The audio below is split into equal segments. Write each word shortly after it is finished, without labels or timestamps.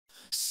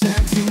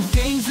Sexy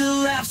things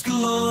and laughs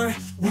galore.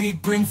 We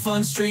bring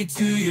fun straight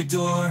to your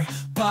door.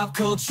 Pop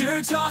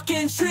culture,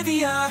 talking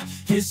trivia,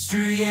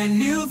 history and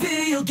new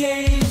video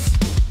games.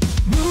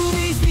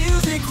 Movies,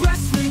 music,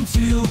 wrestling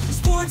too.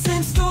 Sports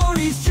and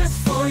stories just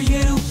for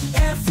you.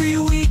 Every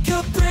week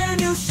a brand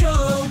new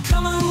show.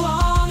 Come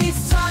along,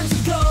 it's time to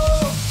go.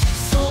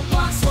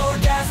 Soapbox or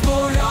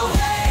dashboard, oh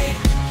hey.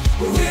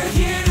 We're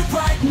here to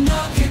brighten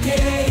up your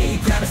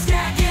day. Grab a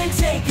snack and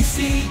take a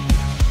seat.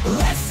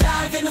 Let's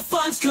dive in, the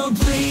fun's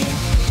complete.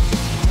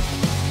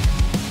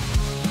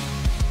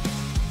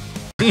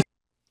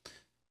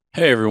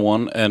 Hey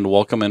everyone, and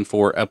welcome in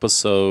for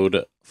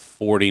episode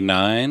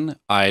 49.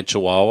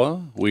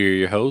 Chihuahua. We're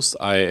your hosts.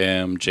 I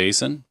am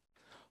Jason.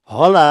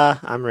 Hola,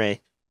 I'm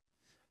Ray.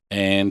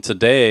 And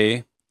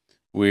today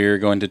we're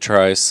going to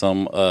try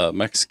some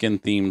Mexican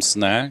themed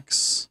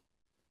snacks,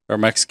 or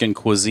Mexican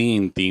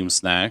cuisine themed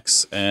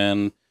snacks,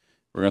 and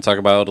we're going to talk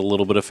about a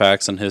little bit of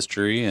facts and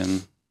history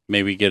and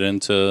maybe get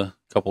into a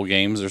couple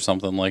games or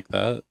something like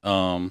that.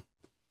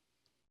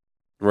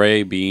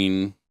 Ray,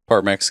 being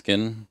part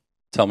Mexican,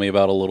 tell me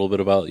about a little bit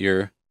about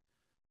the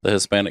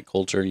Hispanic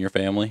culture in your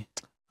family.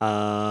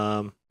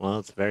 Well,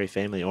 it's very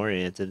family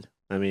oriented.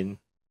 I mean,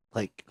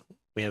 like,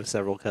 we have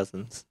several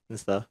cousins and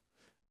stuff.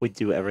 We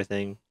do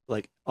everything,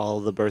 like all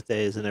the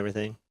birthdays and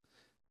everything.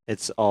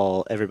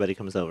 Everybody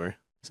comes over,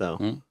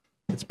 so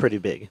it's pretty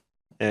big.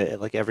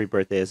 Like every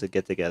birthday is a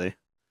get together.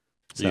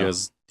 Do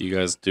you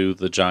guys do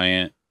the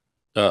giant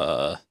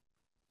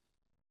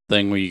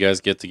thing where you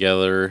guys get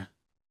together?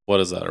 What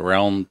is that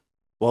around?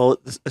 Well,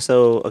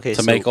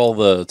 to make all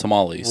the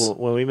tamales. Well,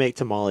 when we make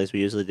tamales, we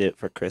usually do it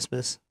for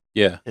Christmas.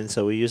 Yeah. And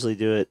so we usually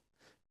do it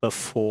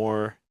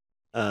before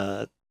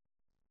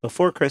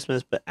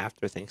Christmas, but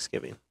after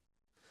Thanksgiving.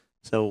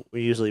 So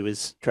we usually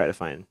try to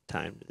find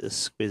time to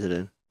just squeeze it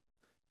in.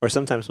 Or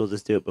sometimes we'll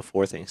just do it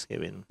before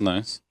Thanksgiving.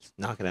 Nice. Just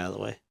knock it out of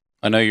the way.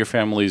 I know your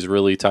family's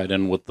really tied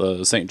in with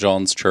the St.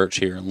 John's Church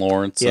here in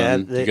Lawrence. Yeah,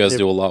 and you guys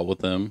do a lot with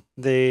them.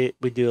 We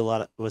do a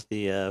lot with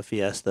the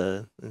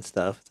fiesta and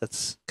stuff.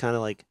 That's kind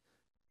of like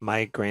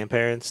my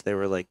grandparents. They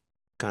were like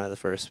kind of the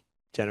first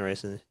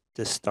generation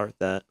to start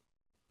that.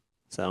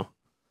 So,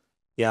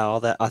 yeah, all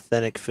that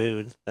authentic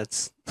food.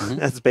 That's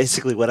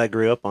basically what I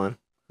grew up on.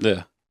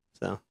 Yeah.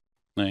 So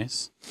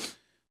nice.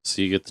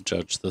 So you get to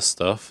judge this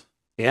stuff.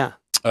 Yeah.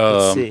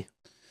 Let's see.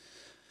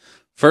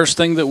 First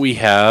thing that we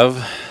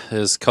have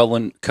is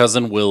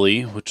cousin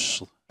Willie,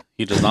 which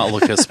he does not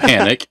look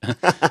Hispanic.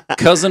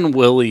 Cousin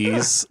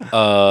Willie's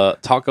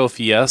Taco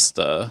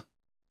Fiesta.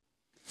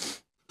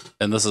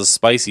 And this is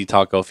spicy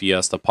Taco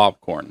Fiesta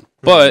popcorn.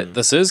 But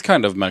this is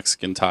kind of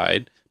Mexican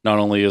tied. Not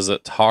only is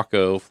it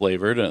taco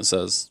flavored and it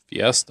says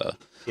Fiesta,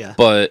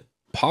 but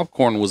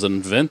popcorn was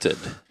invented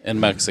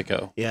in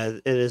Mexico. Yeah,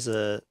 it is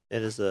a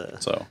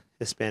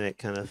Hispanic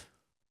kind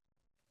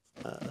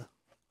of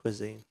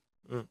cuisine.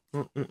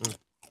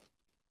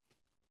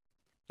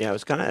 Yeah, it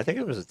was I think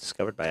it was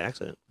discovered by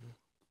accident.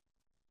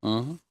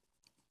 Uh-huh.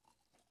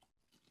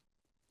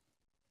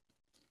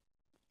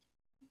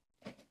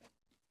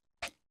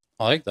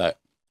 I like that.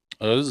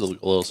 It is a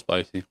little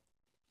spicy.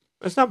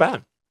 It's not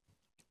bad.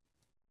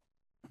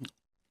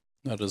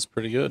 That is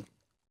pretty good.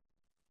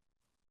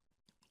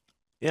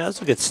 Yeah,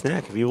 that's a good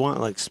snack if you want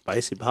like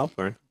spicy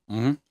popcorn.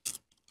 Mm-hmm.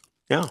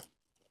 Yeah.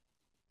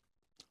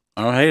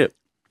 I don't hate it.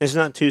 It's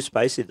not too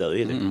spicy though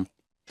either. Mm-mm.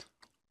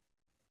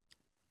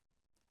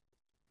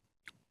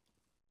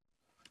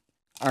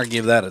 I'll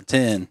give that a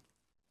 10.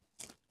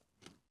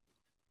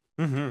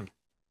 Mm-hmm.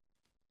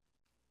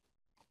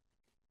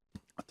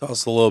 I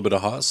tossed a little bit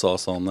of hot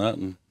sauce on that.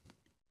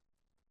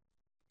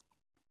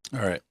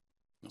 All right.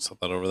 Let's set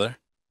that over there.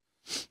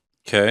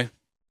 Okay.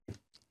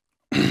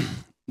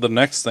 The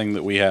next thing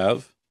that we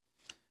have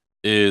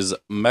is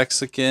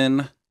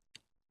Mexican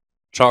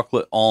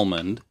chocolate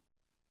almond.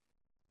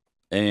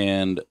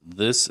 And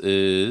this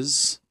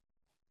is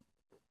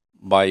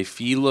by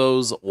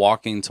Filo's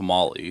Walking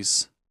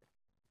Tamales.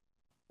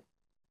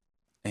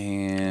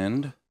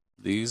 And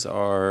these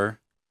are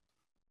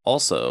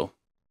also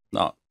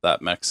not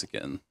that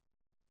Mexican.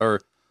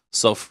 Or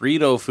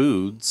Sofrito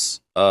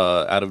Foods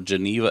out of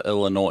Geneva,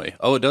 Illinois.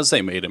 Oh, it does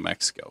say made in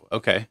Mexico.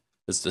 Okay.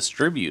 It's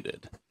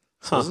distributed.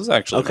 So this is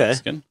actually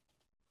Mexican.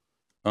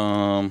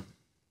 I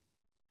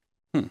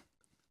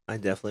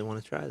definitely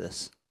want to try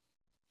this.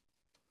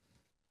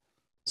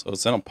 So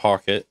it's in a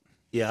pocket.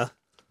 Yeah.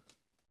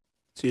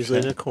 It's usually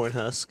in a corn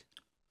husk.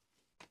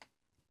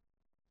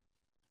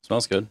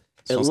 Smells good.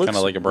 It Smells looks kind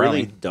of like a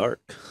brownie. really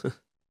dark.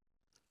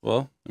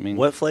 Well, I mean,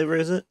 what flavor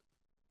is it?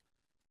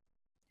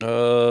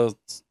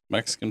 It's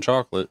Mexican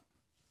chocolate.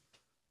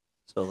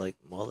 So like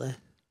mole.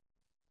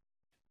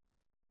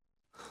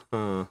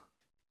 Huh.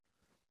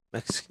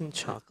 Mexican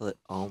chocolate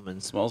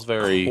almond. Smells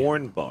very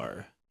corn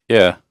bar.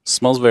 Yeah,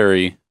 smells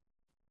very.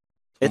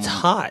 It's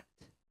hot.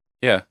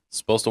 Yeah, it's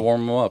supposed to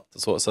warm them up.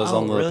 That's what it says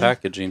on the really?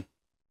 packaging.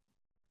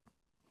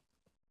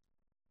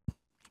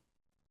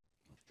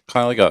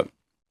 Kind of like a.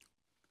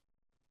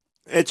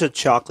 It's a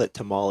chocolate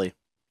tamale.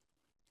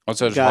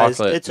 What's a Guys,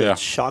 chocolate? it's a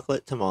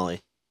chocolate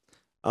tamale.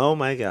 Oh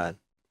my god.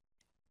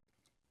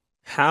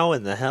 How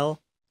in the hell?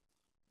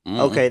 Mm.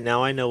 Okay,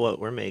 now I know what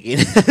we're making.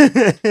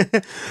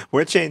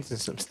 We're changing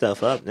some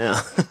stuff up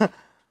now.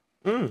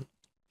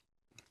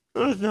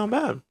 That's not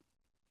bad.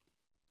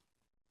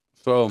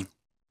 So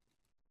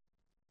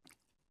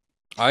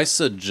I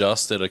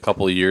suggested a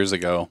couple of years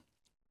ago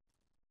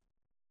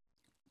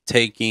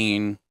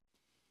taking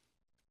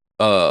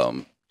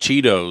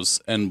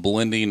Cheetos and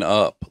blending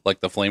up like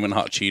the Flamin'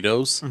 Hot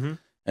Cheetos Mm-hmm.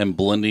 and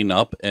blending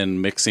up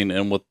and mixing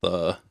in with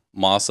the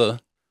masa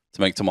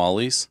to make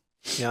tamales.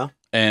 Yeah.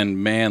 And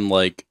man,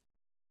 like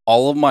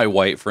all of my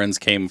white friends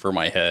came for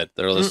my head.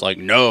 They're just like,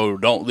 no,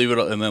 don't leave it.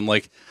 And then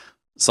like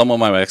some of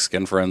my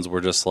Mexican friends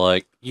were just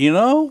like, you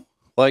know,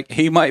 like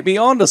he might be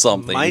onto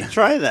something. Might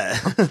try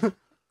that.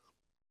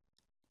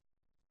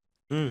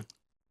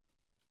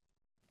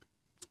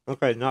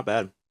 Okay, not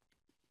bad.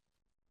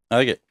 I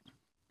like it.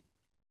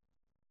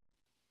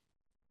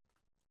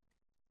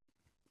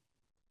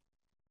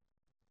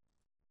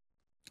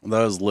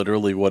 That is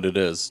literally what it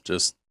is.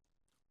 Just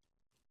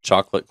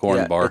chocolate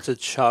corn bar. It's a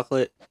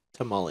chocolate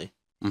tamale.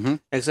 Mm-hmm.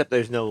 Except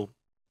there's no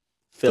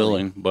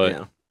Filling, but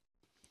yeah.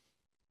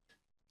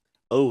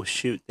 Oh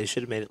shoot! They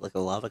should have made it like a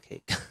lava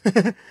cake.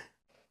 That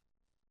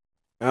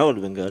would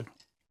have been good.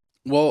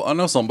 well, I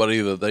know somebody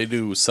that they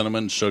do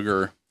cinnamon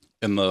sugar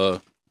in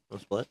the. No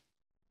split.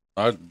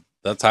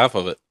 That's half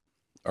of it.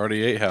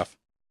 Already ate half.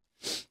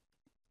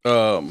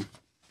 But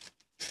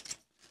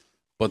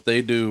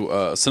they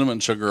do cinnamon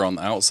sugar on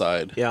the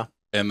outside. Yeah.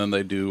 And then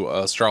they do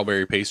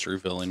strawberry pastry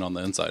filling on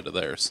the inside of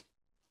theirs.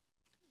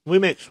 We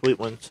make sweet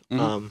ones.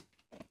 Mhm.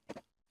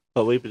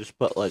 But we just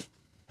put like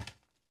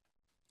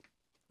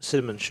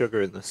cinnamon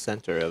sugar in the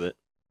center of it.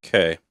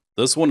 Okay.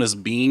 This one is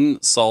bean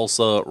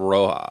salsa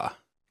roja.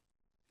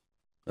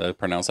 Did I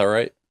pronounce that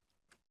right?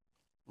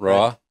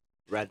 Roja?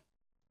 Red.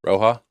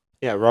 Roja?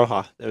 Yeah,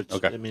 roja.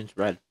 Okay. It means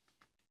red.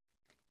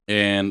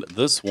 And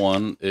this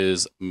one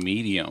is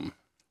medium.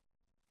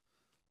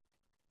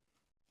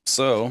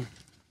 So,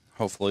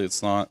 hopefully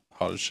it's not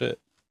hot as shit.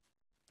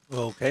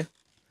 Okay.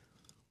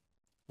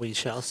 We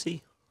shall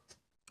see.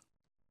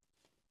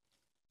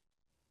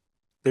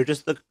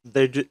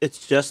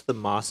 It's just the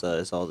masa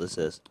is all this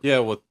is. Yeah,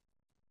 with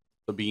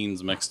the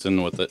beans mixed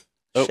in with it.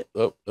 Oh, Shit.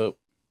 oh.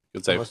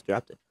 Good save. Almost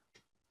dropped it.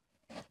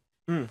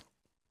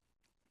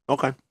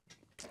 Okay.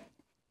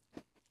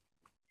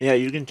 Yeah,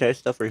 you can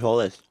taste the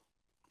frijoles.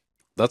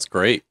 That's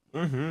great.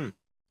 Mm-hmm.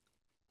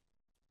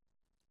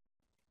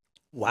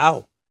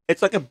 Wow.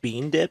 It's like a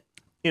bean dip,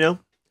 you know?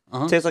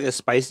 Uh-huh. It tastes like a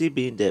spicy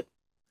bean dip,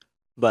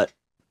 but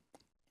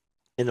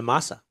in the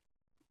masa.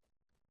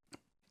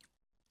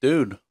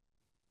 Dude,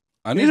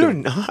 I need These are to.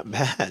 not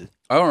bad.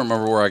 I don't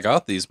remember where I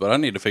got these, but I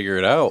need to figure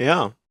it out.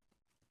 Yeah.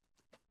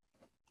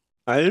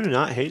 I do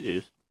not hate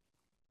these.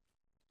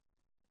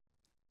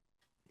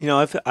 You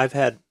know,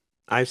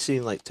 I've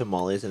seen like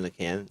tamales in a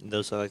can. And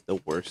those are like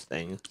the worst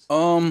things.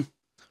 But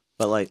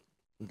like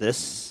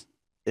this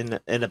in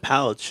a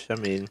pouch, I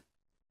mean,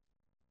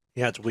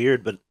 yeah, it's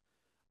weird, but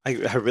I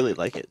really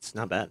like it. It's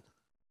not bad.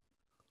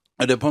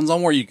 It depends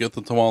on where you get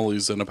the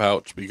tamales in a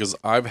pouch because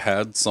I've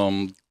had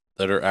some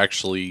that are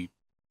actually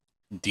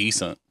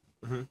decent.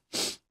 Mhm.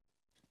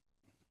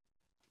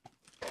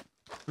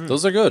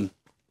 Those are good.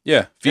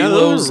 Yeah, Yeah,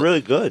 those are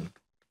really good.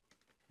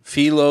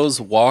 Philo's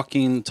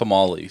walking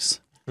tamales.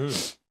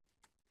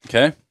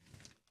 Okay.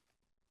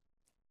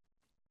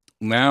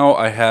 Now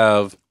I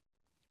have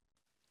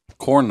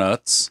corn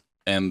nuts,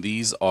 and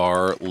these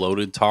are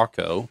loaded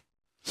taco.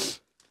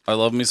 I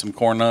love me some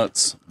corn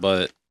nuts,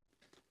 but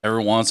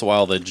every once in a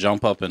while they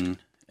jump up and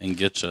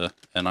get you,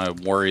 and I'm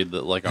worried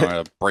that like I'm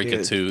gonna break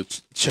a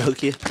tooth.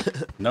 Choke you.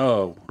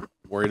 No,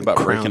 worried about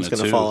breaking a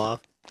gonna tooth. fall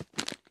off.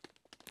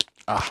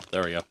 Ah,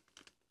 there we go.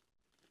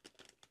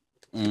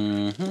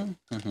 Mm-hmm.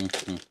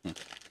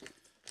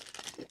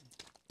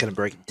 Gonna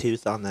break a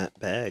tooth on that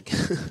bag.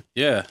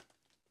 Yeah.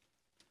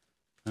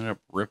 I ended up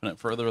ripping it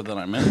further than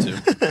I meant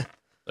to.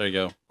 There you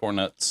go. Corn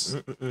nuts.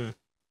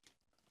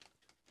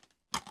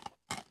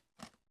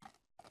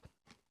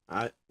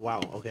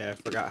 Wow. Okay, I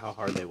forgot how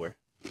hard they were.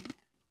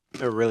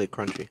 They're really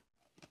crunchy.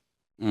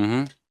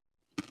 Mm-hmm.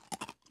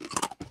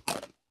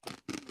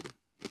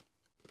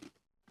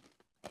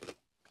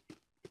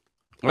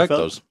 I like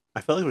those.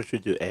 I feel like we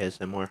should do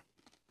ASMR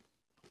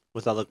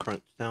with all the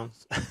crunch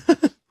sounds.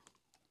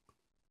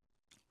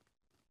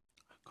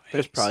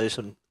 There's probably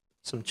some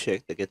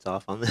chick that gets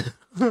off on this.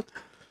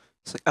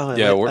 It's like, oh,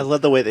 Yeah, I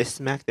love the way they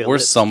smack their We're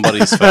lips.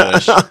 somebody's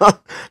fetish.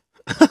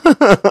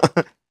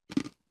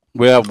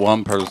 We have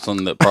one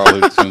person that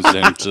probably tunes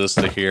in just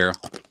to hear.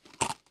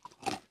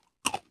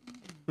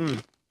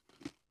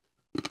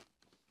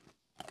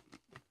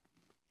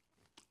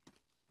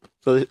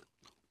 So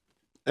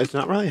it's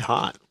not really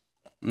hot.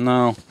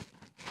 No.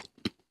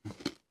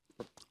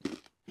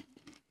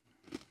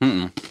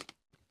 Mm-mm.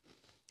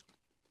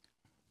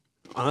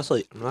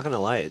 Honestly, I'm not gonna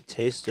lie. It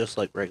tastes just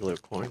like regular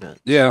corn nuts.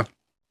 Yeah.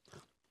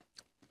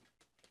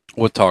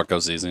 With taco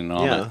seasoning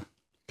on Yeah. it.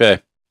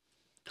 Okay.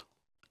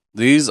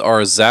 These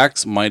are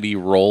Zach's Mighty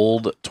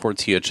Rolled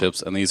Tortilla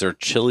Chips, and these are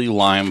chili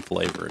lime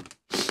flavored.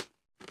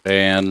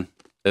 And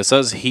It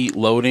says heat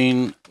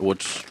loading,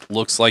 which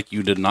looks like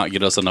you did not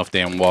get us enough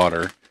damn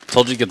water.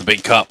 Told you to get the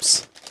big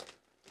cups.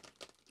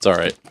 It's all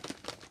right.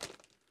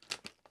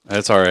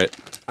 It's all right.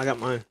 I got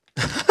mine.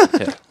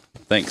 Yeah.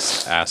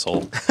 Thanks,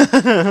 asshole.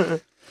 I'll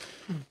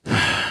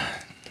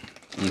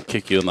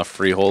kick you in the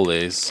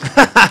frijoles.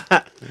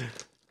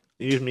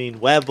 You mean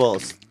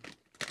huevos?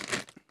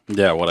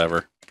 Yeah,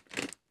 whatever.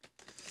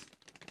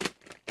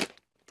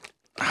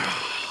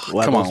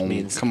 Huevos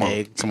means come on,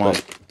 eggs, come on.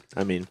 but,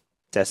 I mean,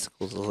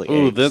 testicles is like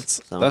Ooh,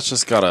 eggs. that's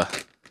just gotta.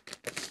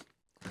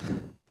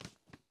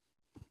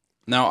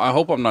 Now I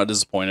hope I'm not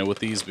disappointed with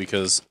these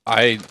because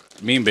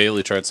me and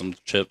Bailey tried some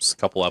chips a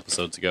couple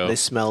episodes ago. They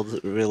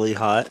smelled really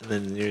hot, and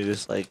then you're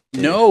just like,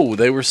 eh. No,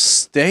 they were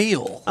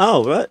stale.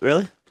 Oh, what?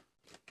 Really?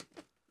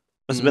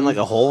 Must have been like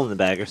a hole in the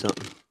bag or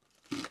something.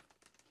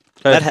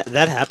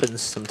 That happens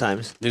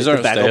sometimes. These The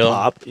aren't bag will stale.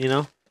 pop, you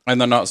know?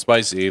 And they're not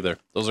spicy either.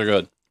 Those are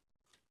good.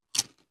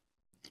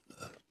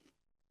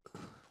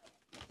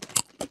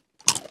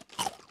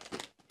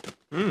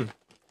 Mm.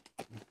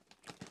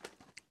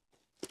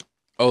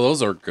 Oh,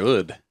 those are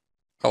good.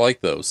 I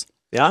like those.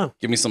 Yeah.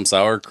 Give me some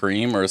sour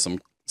cream or some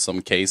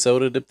queso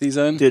to dip these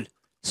in. Dude,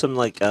 some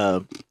like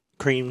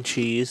cream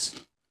cheese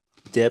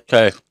dip.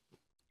 Okay.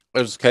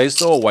 Is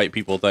queso a white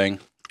people thing?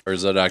 Or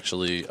is it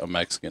actually a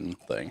Mexican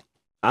thing?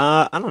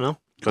 I don't know.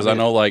 Because I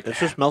know, like... It's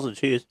just melted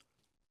cheese.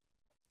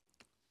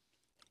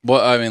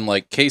 Well, I mean,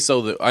 like,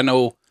 queso... I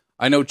know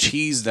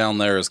cheese down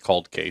there is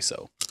called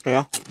queso.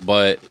 Yeah.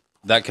 But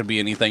that could be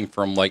anything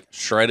from, like,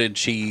 shredded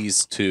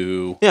cheese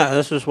to... Yeah,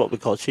 that's just what we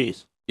call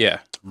cheese. Yeah.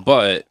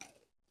 But,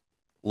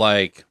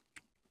 like,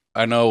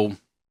 I know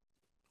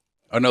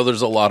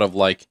there's a lot of,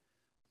 like,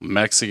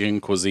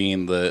 Mexican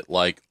cuisine that,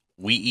 like,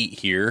 we eat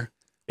here.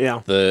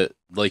 Yeah. That,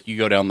 like, you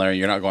go down there and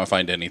you're not going to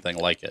find anything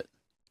like it.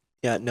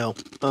 Yeah, no.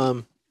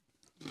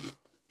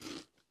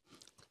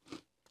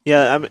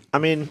 Yeah, I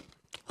mean,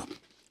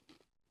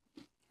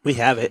 we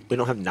have it. We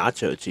don't have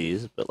nacho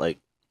cheese, but like,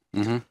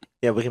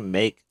 yeah, we can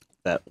make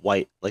that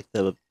white, like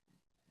the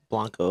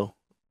Blanco,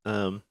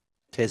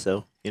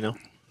 queso. You know,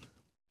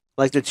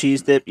 like the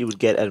cheese dip you would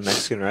get at a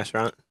Mexican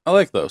restaurant. I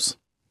like those.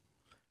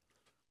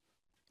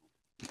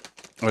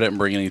 I didn't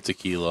bring any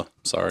tequila.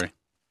 Sorry.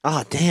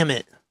 Oh, damn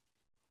it!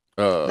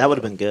 That would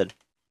have been good.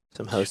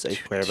 Some Jose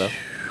Cuervo.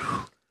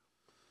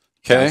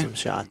 Okay. Some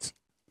shots.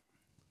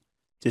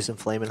 Do some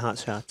flaming hot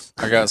shots.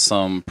 I got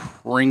some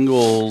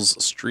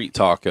Pringles street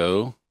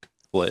taco.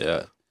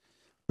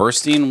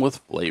 Bursting with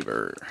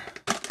flavor.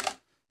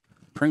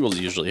 Pringles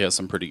usually has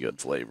some pretty good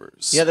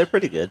flavors. Yeah, they're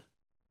pretty good.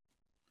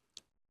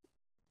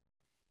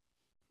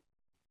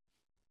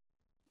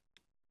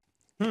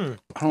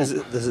 Does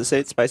it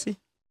say it's spicy?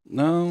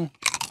 No.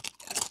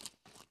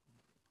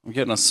 I'm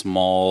getting a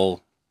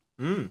small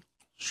Mm.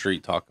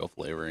 street taco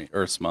flavoring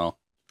or smell.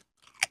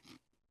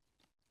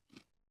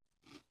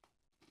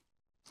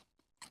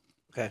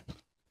 Okay.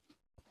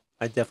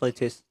 I definitely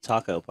taste the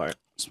taco part.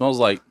 Smells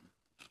like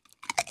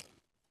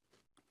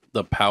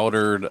the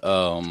powdered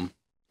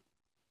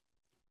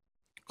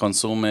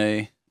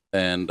consomme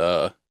and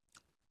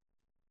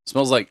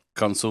smells like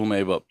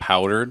consomme but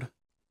powdered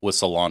with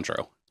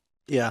cilantro.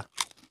 Yeah.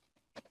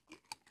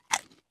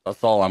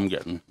 That's all I'm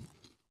getting.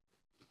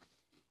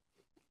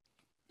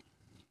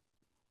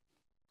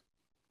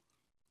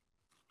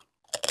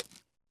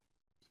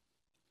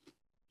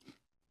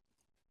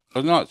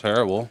 It's not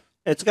terrible.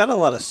 It's got a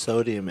lot of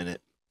sodium in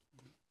it.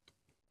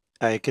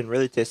 I can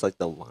really taste like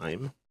the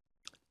lime.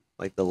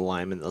 Like the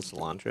lime and the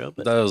cilantro.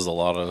 But That is a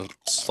lot of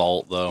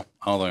salt, though.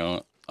 I don't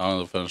think I'm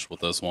gonna finish with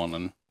this one,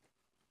 and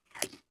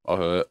I'll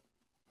hit it.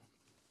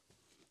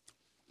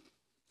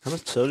 how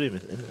much sodium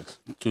is in this?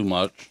 Too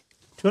much.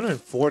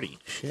 240.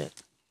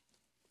 Shit.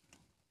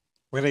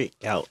 We're gonna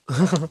eat out.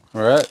 All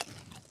right.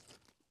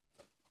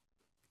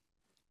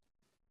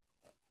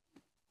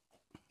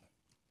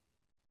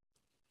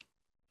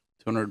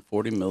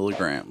 $240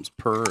 milligrams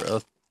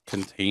per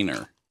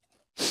container.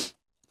 There's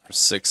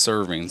 6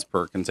 servings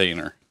per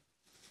container.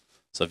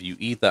 So if you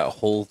eat that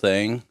whole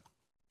thing,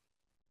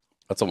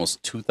 that's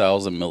almost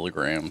 2,000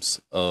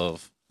 milligrams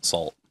of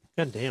salt.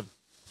 God damn.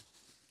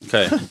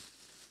 Okay.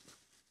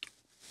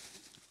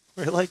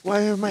 We're like,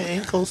 why are my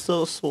ankles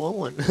so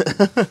swollen?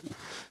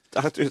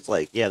 Doctor's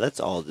like, yeah, that's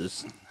all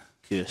just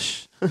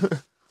gush.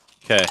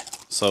 Okay.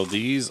 So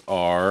these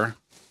are.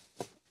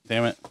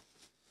 Damn it.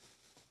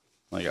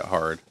 I got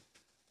hard.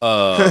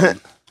 That's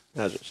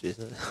what she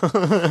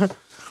said.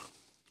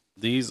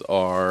 These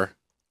are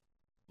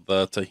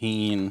the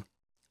tahine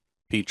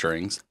peach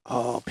rings.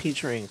 Oh,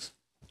 peach rings.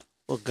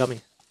 Little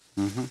gummy.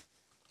 Mm-hmm.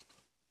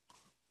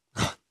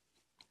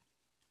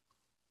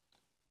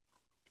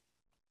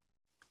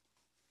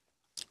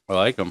 I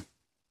like them.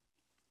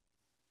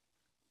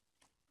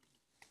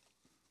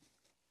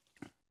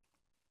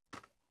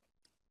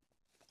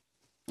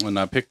 And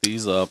I picked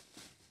these up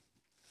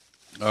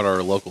at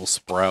our local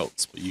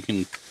Sprouts, but you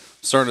can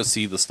start to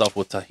see the stuff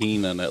with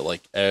tahine in it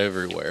like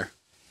everywhere.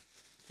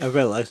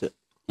 Everybody likes it.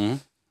 Hmm?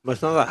 But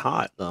it's not that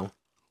hot, though.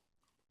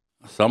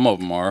 Some of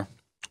them are.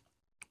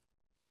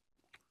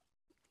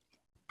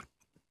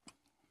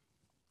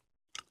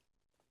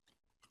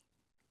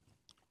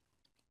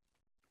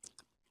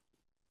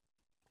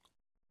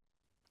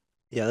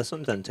 Yeah, this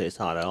one doesn't taste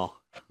hot at all.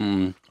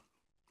 Mm.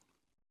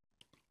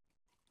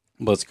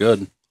 But it's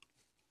good.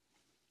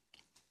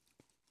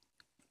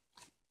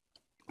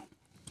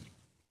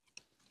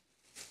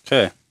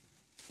 Okay.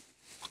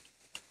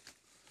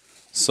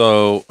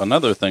 So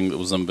another thing that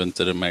was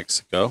invented in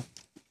Mexico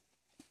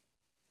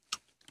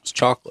is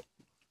chocolate.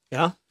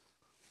 Yeah?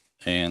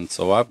 And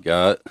so I've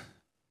got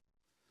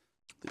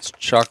these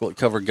chocolate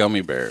covered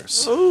gummy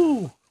bears.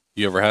 Ooh.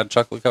 You ever had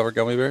chocolate covered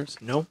gummy bears?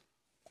 No.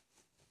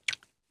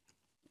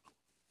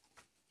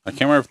 I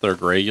can't remember if they're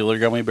regular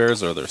gummy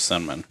bears or they're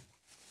cinnamon.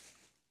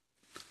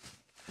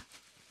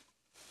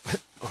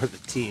 Or the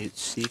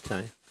THC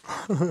kind.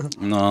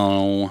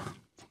 No.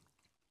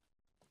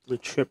 The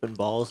tripping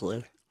balls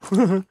live.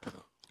 Mmm.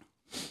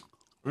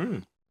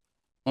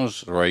 It's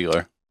just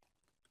regular.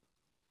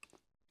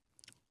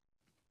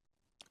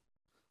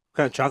 What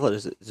kind of chocolate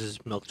is it? Is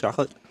this milk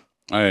chocolate?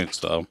 I think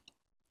so.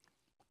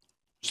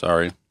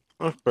 Sorry.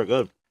 That's pretty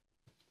good.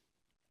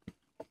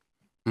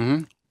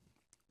 Mm-hmm.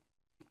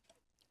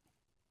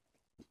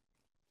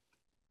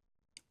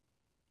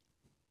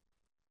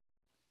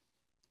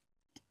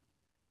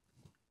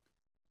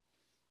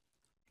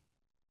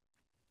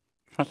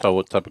 I don't know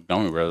what type of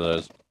gummy bear that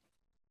is.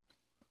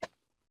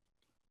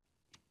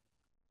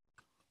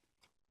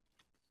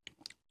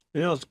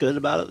 You know what's good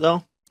about it,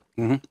 though?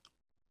 Mhm.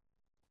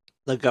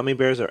 The gummy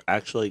bears are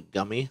actually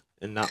gummy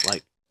and not,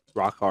 like,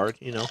 rock hard,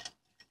 you know?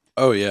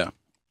 Oh, yeah.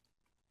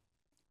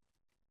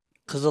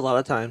 Because a lot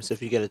of times,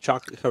 if you get a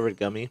chocolate-covered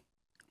gummy,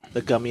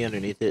 the gummy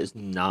underneath it is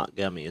not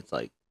gummy. It's,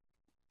 like,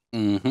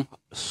 Mm-hmm.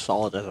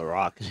 solid as a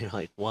rock. And you're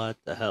like, what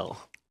the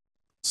hell?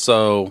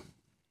 So...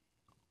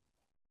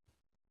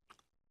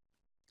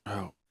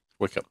 Oh,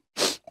 wake up.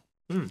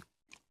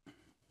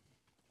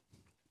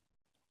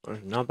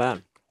 Not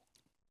bad.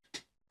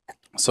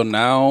 So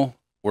now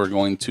we're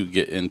going to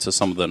get into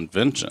some of the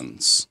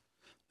inventions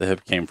that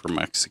have came from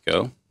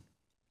Mexico.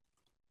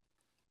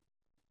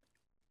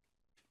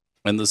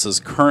 And this is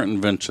current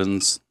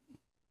inventions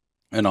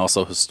and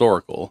also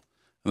historical.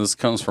 And this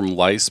comes from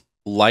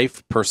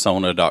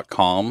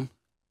lifepersona.com.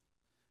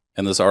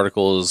 And this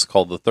article is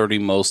called The 30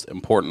 Most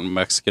Important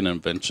Mexican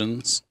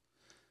Inventions.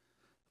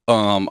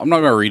 I'm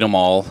not going to read them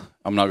all.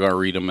 I'm not going to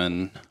read them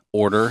in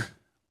order.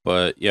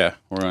 But yeah,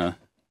 we're going to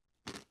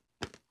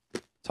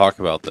talk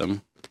about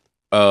them.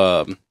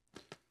 The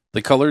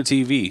color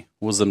TV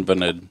was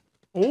invented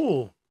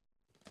Ooh.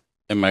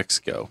 in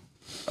Mexico.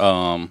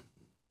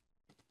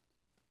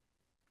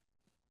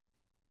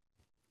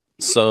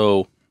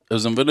 So it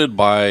was invented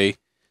by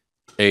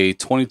a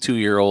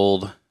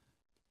 22-year-old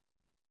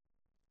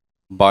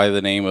by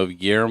the name of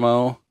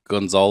Guillermo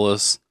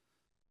Gonzalez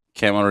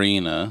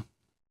Camarena,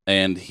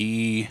 and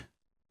he,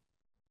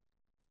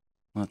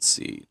 let's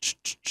see,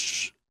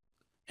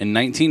 in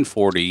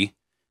 1940,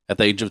 at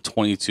the age of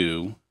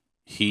 22,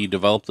 he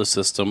developed a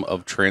system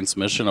of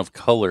transmission of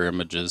color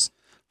images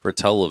for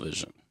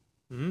television.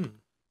 Mm.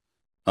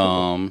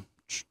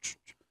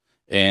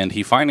 And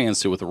he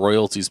financed it with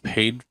royalties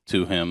paid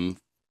to him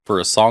for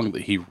a song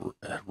that he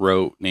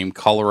wrote named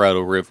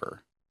Colorado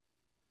River.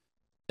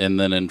 And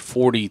then in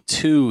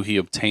 42, he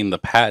obtained the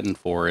patent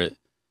for it.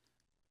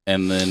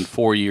 And then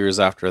 4 years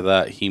after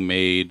that, he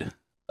made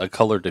a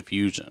color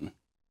diffusion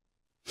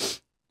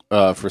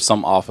for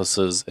some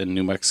offices in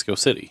New Mexico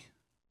City.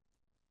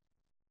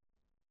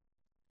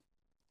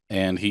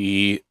 And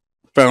he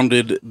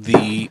founded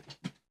the...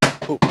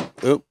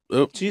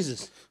 Oh.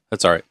 Jesus.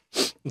 That's all right.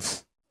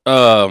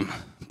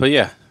 But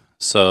yeah,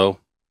 so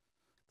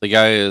the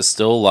guy is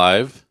still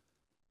alive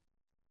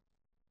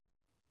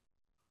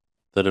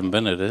that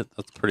invented it.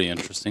 That's pretty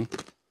interesting.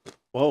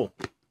 Whoa.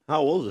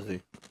 How old is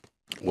he?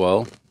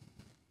 Well,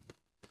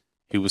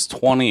 he was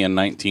 20 in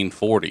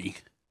 1940.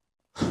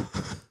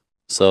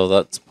 So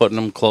that's putting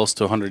him close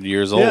to 100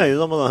 years old. Yeah, he's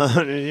almost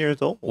 100 years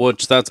old.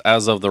 Which that's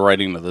as of the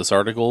writing of this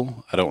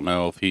article. I don't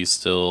know if he's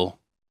still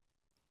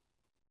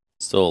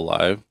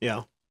alive.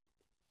 Yeah.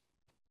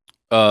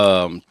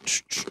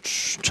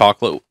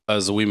 Chocolate,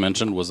 as we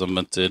mentioned, was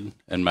invented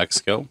in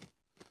Mexico.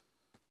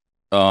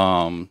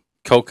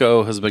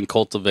 Cocoa has been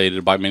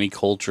cultivated by many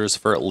cultures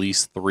for at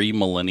least 3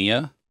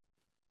 millennia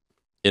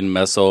in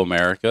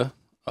Mesoamerica.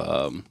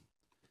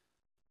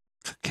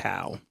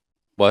 Cacao.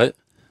 What?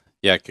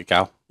 Yeah,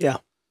 cacao. Yeah.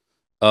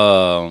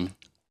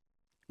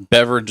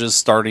 Beverages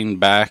starting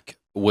back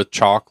with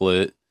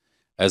chocolate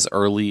as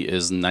early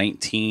as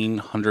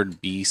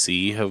 1900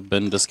 BC have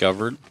been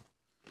discovered.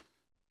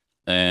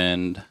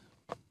 And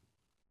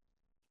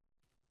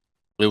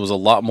it was a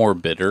lot more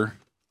bitter.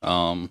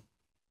 Yeah.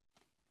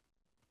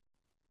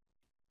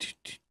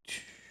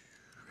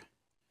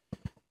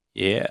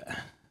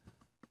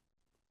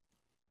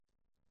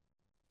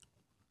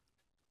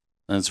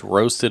 And it's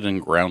roasted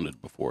and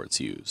grounded before it's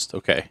used.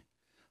 Okay.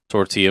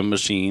 Tortilla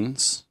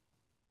machines.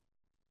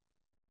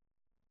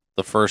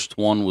 The first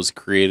one was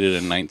created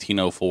in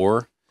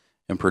 1904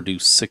 and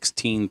produced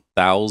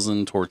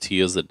 16,000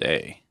 tortillas a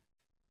day.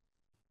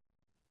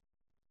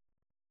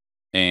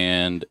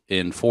 And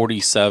in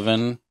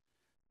 47,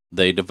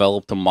 they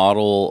developed a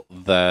model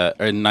that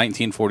in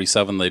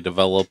 1947 they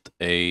developed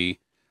a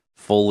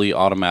fully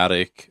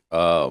automatic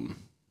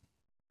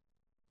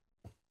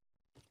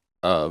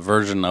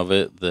version of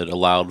it that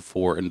allowed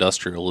for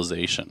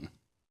industrialization.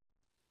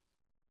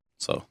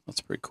 So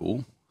that's pretty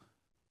cool.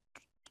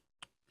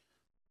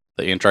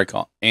 The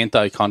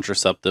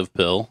anti-contraceptive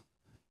pill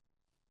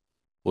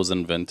was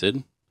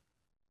invented.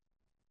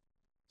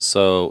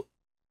 So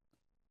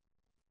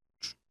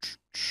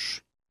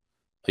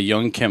a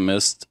young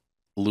chemist,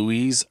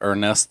 Luis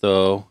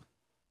Ernesto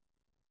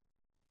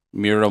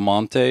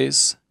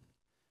Miramontes,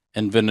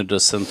 invented a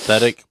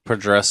synthetic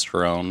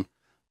progesterone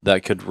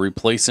that could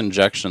replace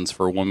injections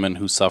for women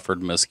who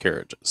suffered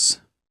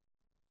miscarriages.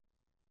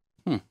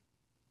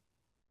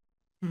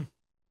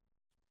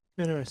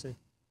 Interesting.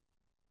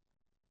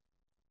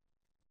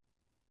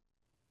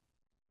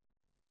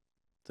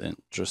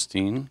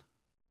 Interesting.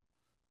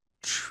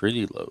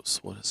 Tridilos.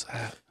 What is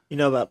that? You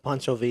know about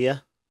Pancho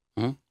Villa?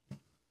 Mhm.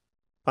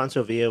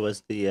 Pancho Villa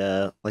was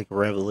the like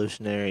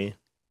revolutionary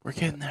We're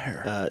getting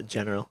there.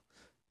 general.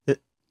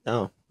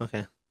 Oh,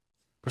 okay.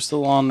 We're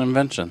still on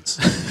inventions.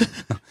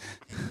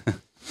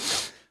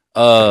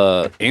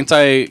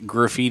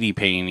 Anti-graffiti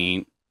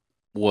painting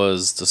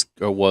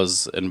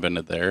was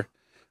invented there.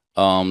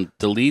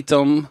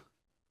 Deletum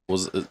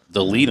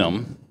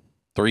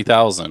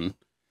 3000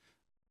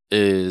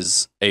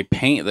 is a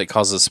paint that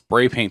causes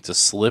spray paint to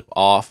slip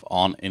off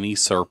on any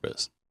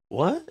surface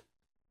What?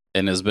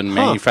 and has been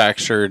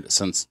manufactured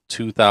since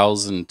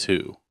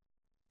 2002.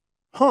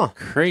 Huh.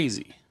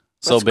 Crazy.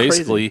 So That's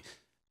basically,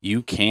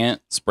 you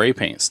can't spray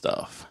paint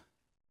stuff.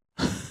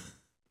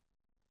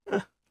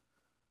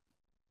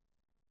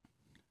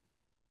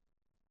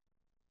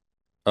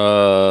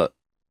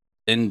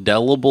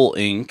 Indelible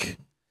ink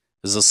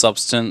is a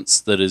substance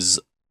that is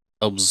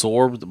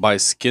absorbed by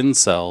skin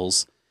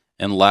cells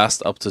and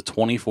lasts up to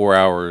 24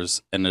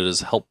 hours, and it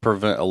has helped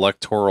prevent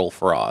electoral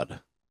fraud.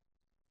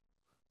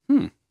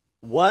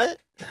 What?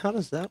 How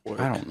does that work?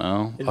 I don't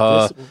know.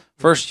 Invisible-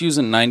 First used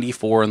in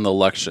 94 in the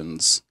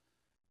elections.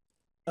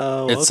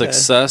 Oh, Its okay.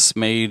 success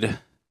made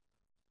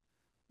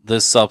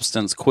this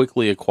substance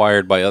quickly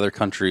acquired by other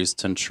countries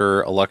to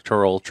ensure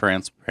electoral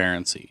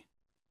transparency.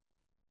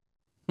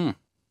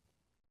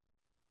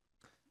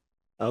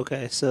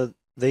 Okay, so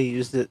they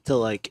used it to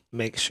like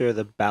make sure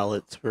the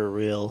ballots were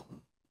real.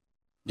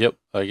 Yep,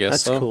 I guess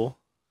That's so. cool.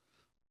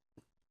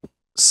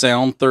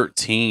 Sound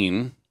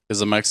 13 is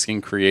a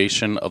Mexican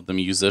creation of the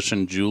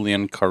musician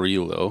Julian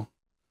Carrillo.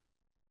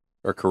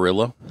 Or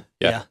Carrillo?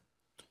 Yeah.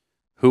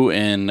 Who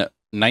in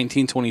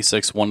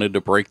 1926 wanted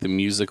to break the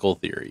musical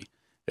theory.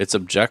 Its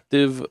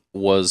objective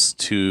was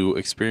to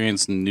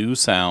experience new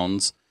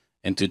sounds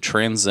and to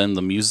transcend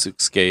the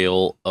music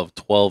scale of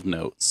 12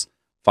 notes,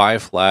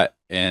 5 flat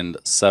and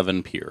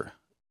 7 pure.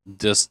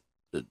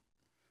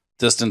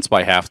 Distance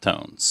by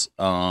halftones.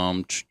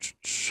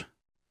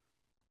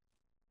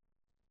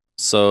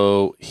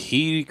 So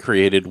he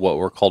created what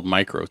were called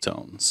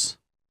microtones,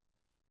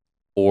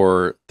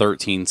 or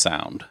 13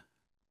 sound,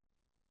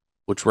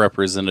 which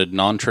represented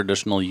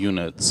non-traditional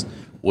units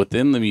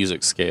within the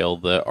music scale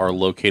that are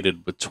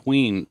located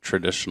between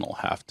traditional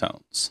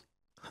halftones.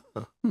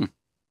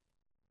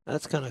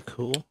 That's kind of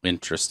cool.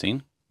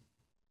 Interesting.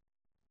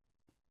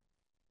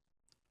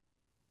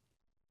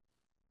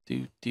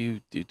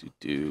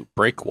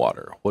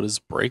 Breakwater. What is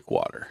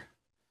breakwater?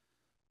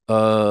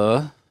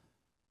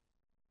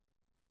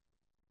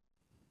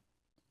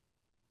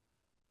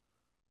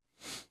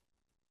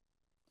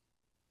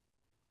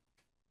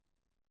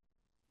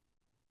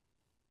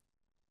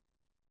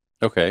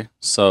 Okay,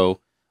 so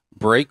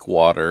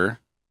breakwater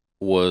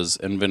was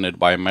invented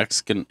by a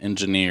Mexican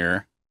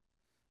engineer,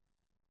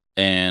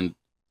 and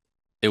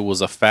it was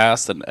a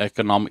fast and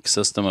economic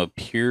system of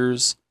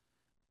piers.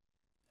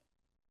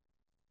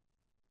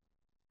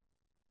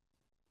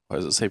 Why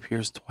does it say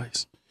piers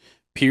twice?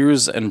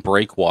 Piers and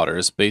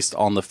breakwaters based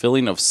on the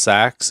filling of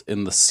sacks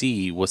in the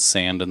sea with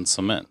sand and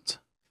cement.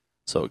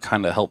 So it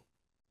kind of helped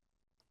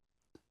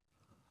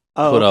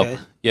Oh, put okay.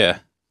 up. Yeah.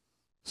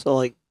 So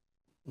like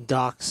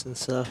docks and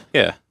stuff.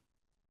 Yeah.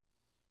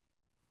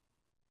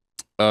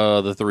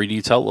 The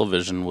 3D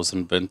television was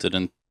invented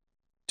in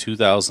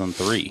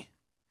 2003.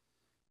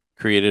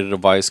 Created a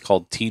device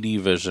called TD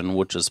Vision,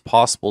 which is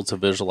possible to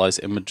visualize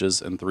images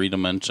in 3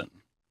 dimension.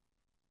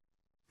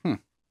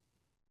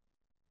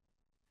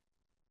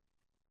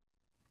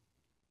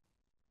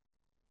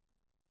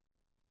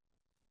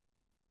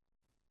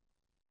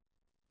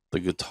 The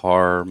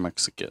guitar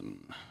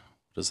Mexican.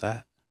 What is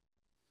that?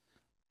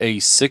 A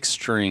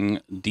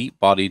 6-string,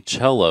 deep-bodied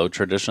cello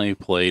traditionally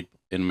played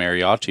in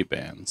mariachi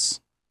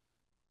bands.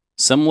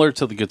 Similar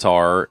to the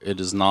guitar, it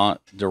is not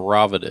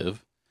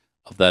derivative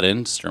of that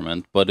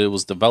instrument, but it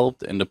was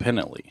developed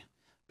independently.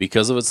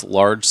 Because its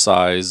large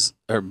size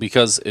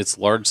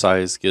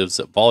gives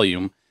it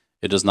volume,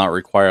 it does not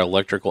require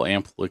electrical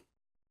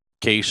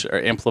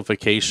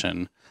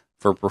amplification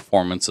for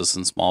performances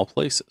in small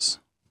places.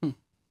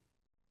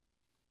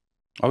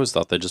 I always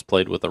thought they just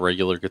played with a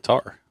regular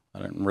guitar.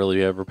 I didn't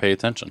really ever pay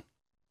attention.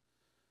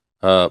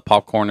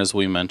 Popcorn, as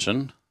we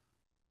mentioned,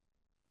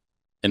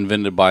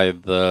 invented by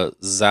the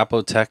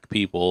Zapotec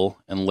people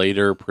and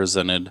later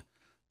presented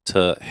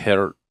to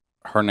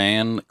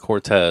Hernan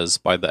Cortez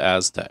by the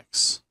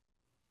Aztecs.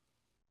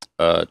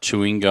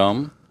 Chewing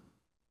gum.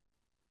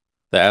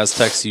 The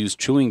Aztecs used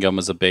chewing gum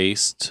as a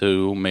base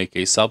to make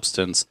a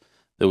substance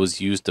that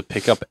was used to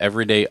pick up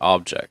everyday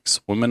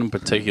objects. Women in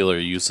particular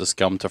use this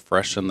gum to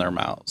freshen their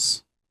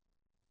mouths.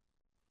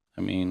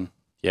 I mean,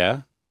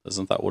 yeah,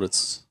 isn't that what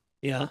it's...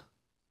 Yeah.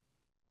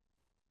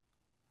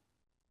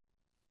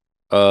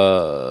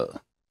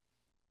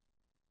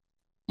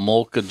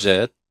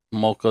 Molcajete.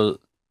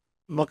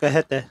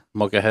 Molcajete.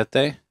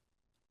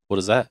 What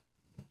is that?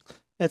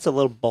 It's a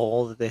little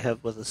bowl that they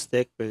have with a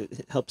stick, but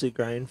it helps you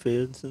grind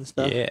foods and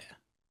stuff. Yeah.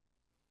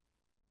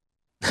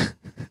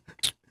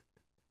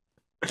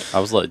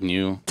 I was letting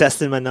you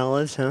testing my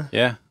knowledge, huh?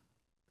 Yeah.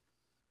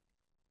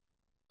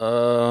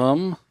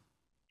 Kahlua.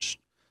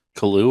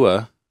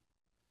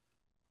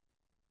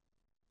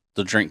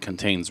 The drink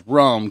contains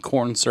rum,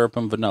 corn syrup,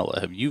 and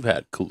vanilla. Have you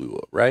had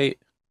Kahlua, right?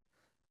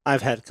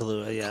 I've had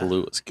Kahlua, yeah.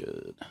 Kahlua is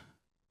good.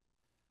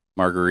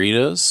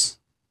 Margaritas.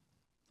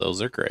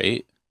 Those are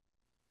great.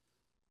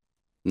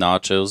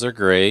 Nachos are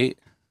great.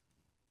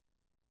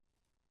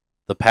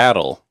 The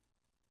paddle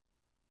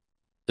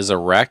is a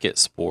racket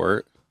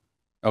sport.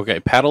 Okay,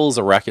 paddle is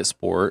a racket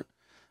sport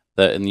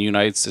that in the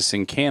United States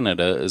and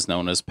Canada is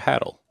known as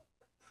paddle.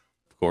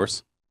 Of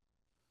course.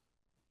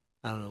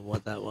 I don't know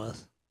what that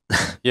was.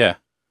 Yeah.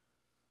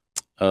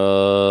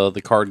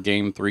 The card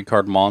game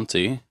 3-card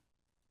Monty.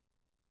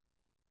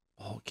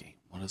 Ball game.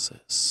 What is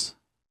this?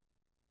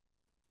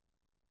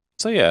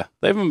 So yeah,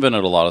 they've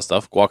invented a lot of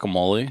stuff.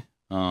 Guacamole.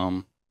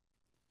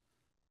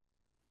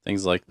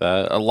 Things like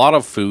that. A lot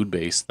of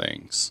food-based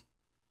things.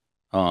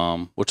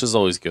 Which is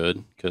always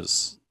good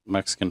because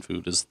Mexican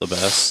food is the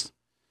best.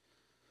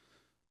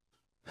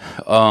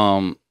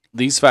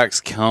 These facts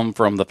come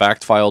from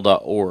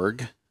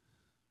thefactfile.org.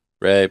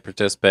 Ray,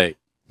 participate.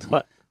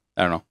 What?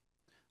 I don't know.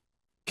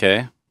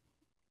 Okay.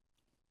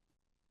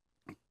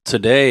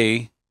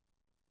 Today,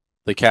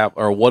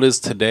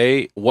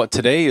 what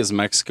today is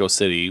Mexico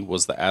City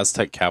was the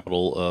Aztec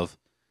capital of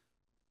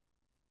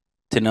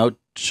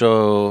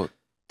Tenochtitlan?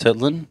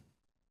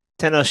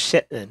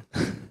 Tenochtitlan.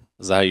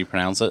 Is that how you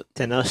pronounce it?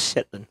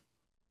 Tenochtitlan.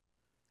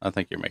 I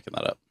think you're making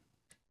that up.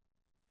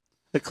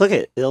 But click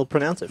it. It'll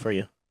pronounce it for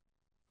you.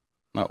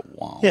 No, it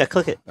won't. Yeah,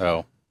 click it.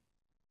 Oh.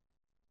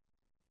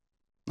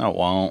 No, it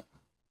won't.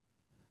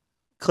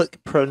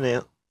 Click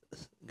pronoun.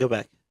 Go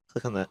back.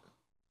 Click on that.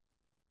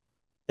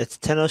 It's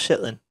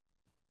Tenochtitlan.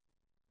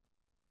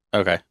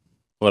 Okay.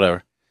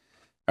 Whatever.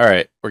 All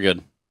right, we're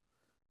good.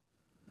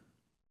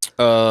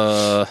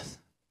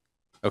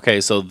 Okay,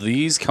 so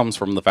these comes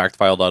from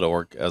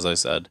thefactfile.org, as I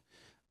said.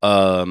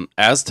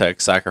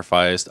 Aztecs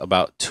sacrificed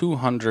about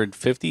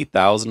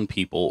 250,000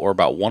 people, or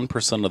about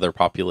 1% of their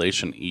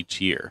population each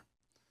year.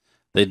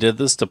 They did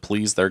this to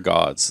please their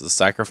gods. The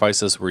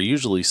sacrifices were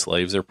usually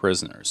slaves or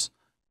prisoners.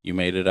 You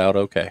made it out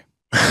okay.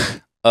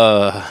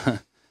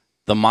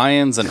 The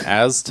Mayans and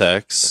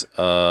Aztecs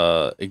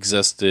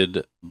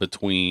existed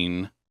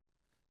between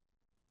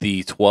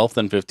the 12th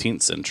and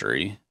 15th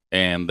century,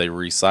 and they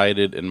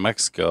resided in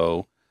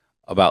Mexico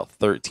about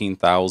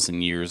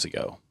 13,000 years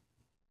ago.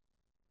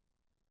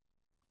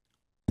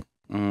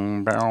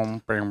 I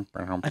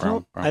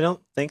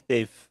don't think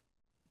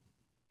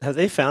have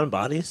they found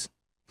bodies?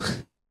 Yeah.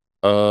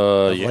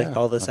 Like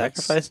all the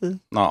sacrifices?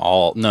 Not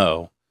all.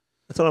 No.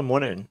 That's what I'm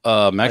wondering.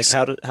 Like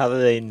how do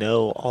they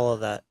know all of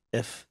that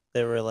if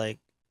they were like,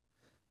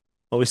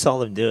 well, we saw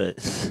them do it.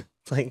 It's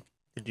like,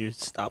 did you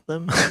stop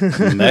them?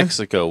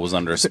 Mexico was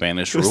under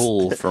Spanish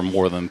rule for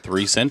more than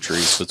 3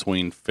 centuries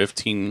between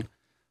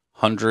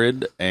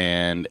 1500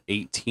 and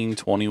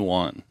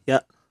 1821.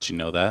 Yeah. Did you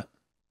know that?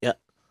 Yeah.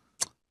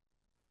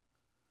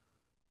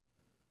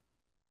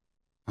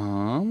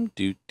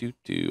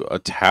 A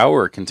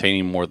tower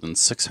containing more than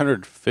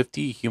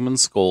 650 human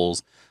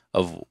skulls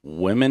of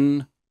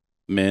women,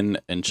 men,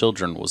 and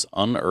children was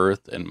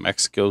unearthed in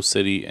Mexico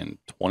City in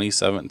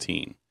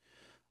 2017.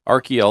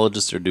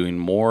 Archaeologists are doing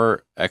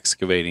more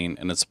excavating,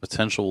 and it's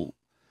potentially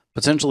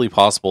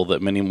possible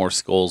that many more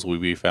skulls will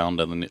be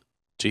found in the...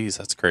 Jeez,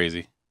 that's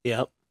crazy.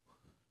 Yep.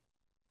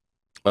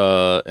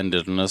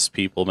 Indigenous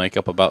people make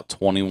up about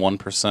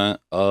 21%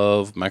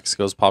 of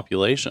Mexico's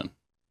population.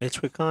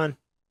 Michoacan.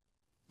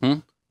 Hmm?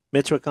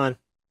 Michoacan.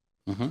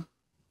 Mm-hmm.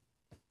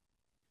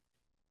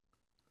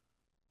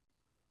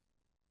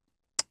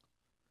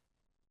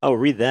 Oh,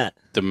 read that.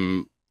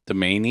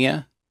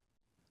 Damiana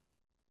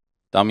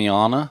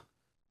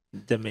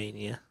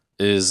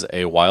is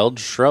a wild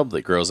shrub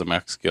that grows in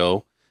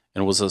Mexico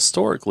and was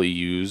historically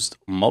used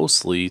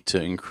mostly to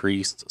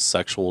increase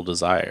sexual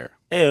desire.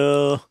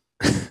 Ew.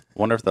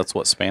 Wonder if that's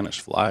what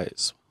Spanish fly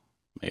is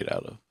made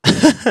out of.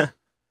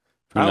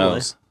 Who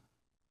knows?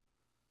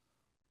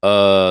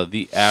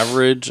 The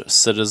average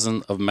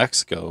citizen of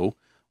Mexico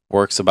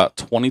works about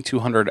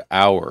 2,200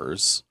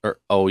 hours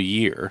a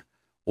year,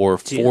 or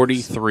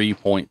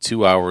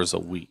 43.2 hours a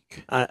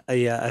week.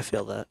 Yeah, I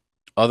feel that.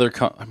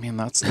 I mean,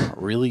 that's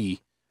not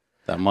really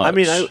that much. I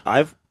mean,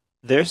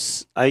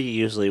 I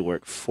usually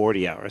work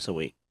 40 hours a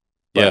week.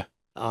 But Yeah.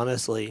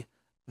 honestly,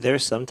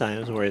 there's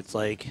sometimes where it's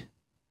like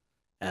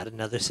add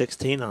another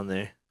 16 on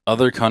there.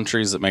 Other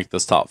countries that make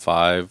this top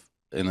 5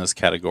 in this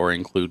category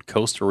include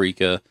Costa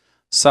Rica,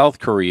 South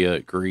Korea,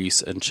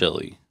 Greece, and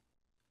Chile.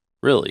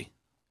 Really?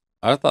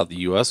 I thought the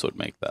U.S. would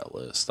make that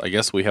list. I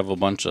guess we have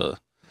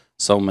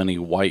so many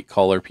white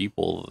collar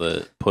people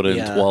that put in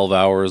Yeah. 12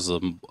 hours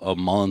a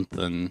month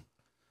and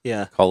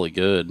Yeah. call it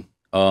good.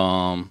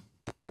 The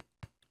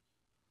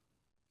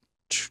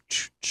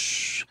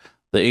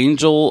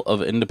Angel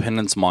of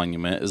Independence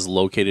Monument is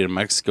located in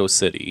Mexico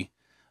City.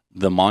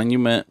 The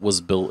monument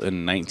was built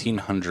in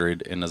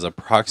 1900 and is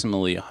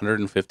approximately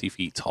 150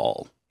 feet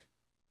tall.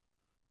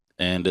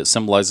 And it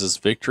symbolizes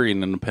victory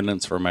and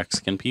independence for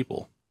Mexican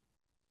people.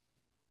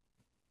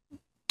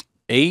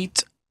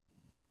 8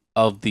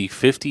 of the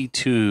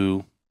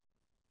 52,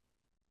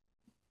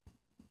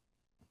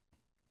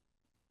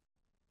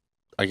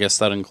 I guess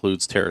that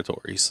includes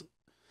territories.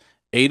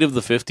 8 of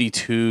the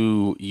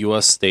 52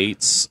 U.S.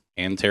 states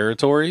and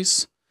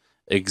territories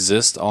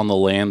exist on the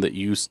land that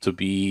used to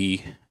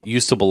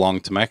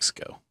belong to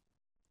Mexico.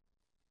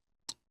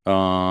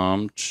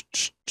 Is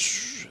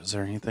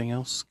there anything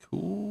else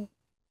cool?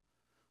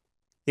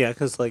 Yeah,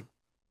 because like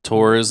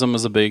Tourism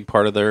is a big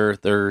part of their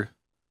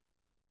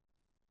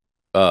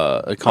economy.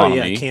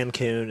 Oh, yeah,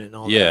 Cancun and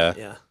all Yeah.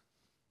 that.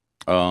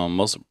 Yeah.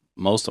 Most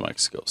of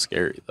Mexico is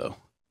scary though.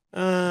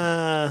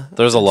 There's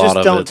There's a lot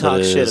of don't it that talk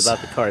shit is. about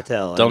the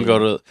cartel. Don't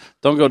go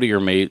to your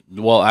mate.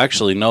 Well,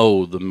 actually,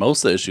 no.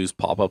 Most of the issues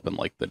pop up in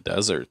like the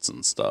deserts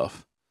and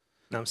stuff.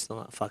 I'm still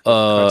not fucking with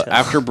the cartel.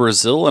 After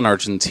Brazil and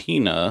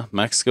Argentina,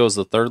 Mexico is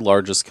the 3rd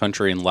largest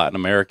country in Latin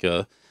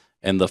America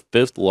and the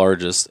 5th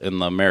largest in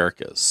the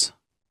Americas.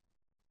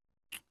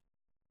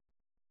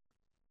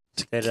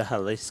 State of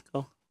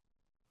Jalisco.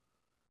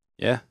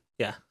 Yeah.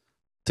 Yeah.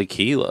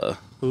 Tequila.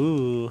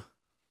 Ooh.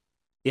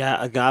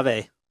 Yeah,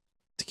 agave.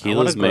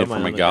 Tequila is grow made my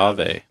from own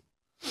agave,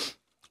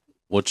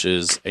 which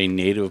is a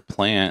native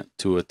plant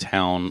to a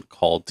town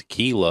called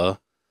Tequila,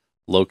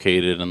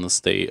 located in the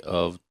state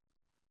of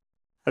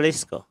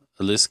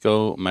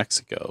Jalisco,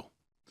 Mexico.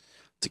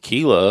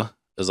 Tequila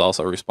is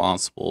also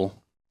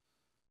responsible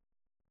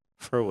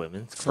for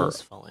women's for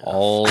clothes falling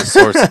all off.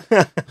 sorts.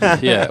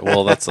 Yeah,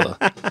 well,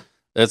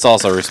 it's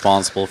also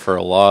responsible for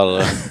a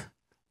lot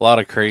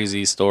of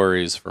crazy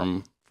stories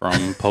from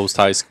post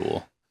high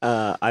school.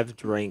 I've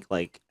drank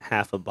like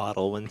half a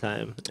bottle one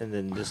time and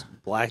then just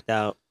blacked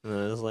out, and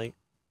I was like,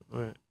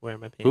 "Where are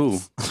my pants?" Ooh,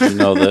 did you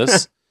know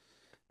this?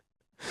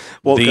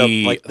 Woke up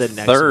like the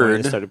next morning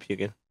and started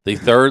puking. The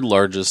 3rd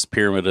largest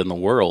pyramid in the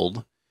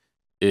world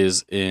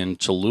is in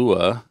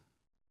Chihuahua,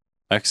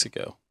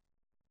 Mexico.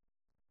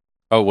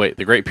 Oh wait,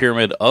 the Great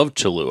Pyramid of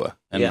Chihuahua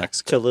in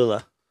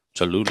Mexico.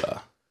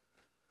 Cholula,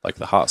 like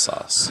the hot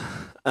sauce.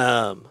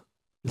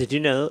 Did you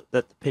know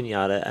that the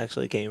piñata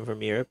actually came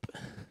from Europe?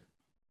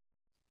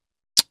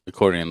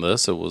 According to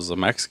this, it was a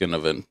Mexican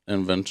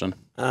invention.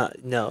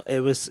 No,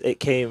 it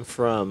came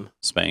from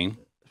Spain.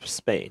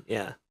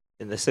 Yeah,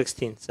 in the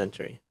 16th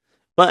century.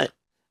 But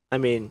I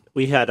mean,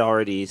 we had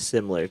already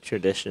similar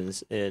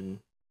traditions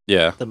in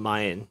the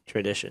Mayan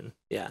tradition.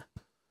 Yeah,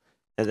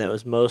 and that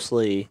was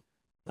mostly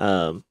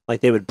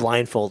like they would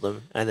blindfold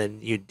them, and then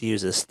you'd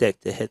use a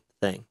stick to hit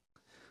the thing.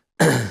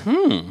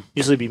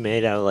 Usually be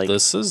made out of like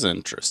this is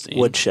interesting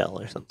wood shell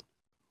or something.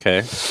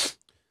 Okay,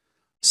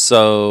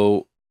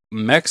 so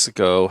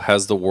Mexico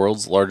has the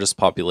world's largest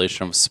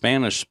population of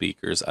Spanish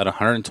speakers at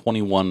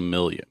 121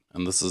 million,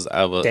 and this is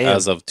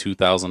as of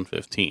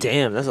 2015.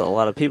 Damn, that's a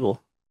lot of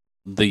people.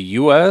 The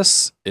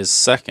U.S. is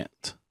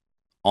second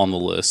on the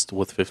list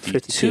with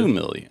 52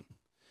 million.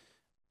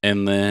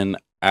 And then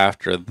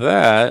after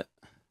that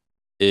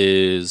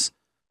is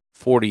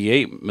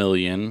 48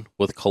 million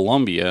with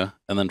Colombia,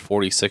 and then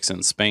 46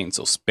 in Spain.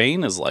 So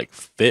Spain is like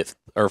 5th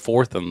or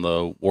 4th in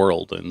the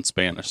world in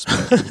Spanish.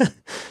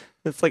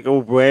 It's like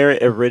where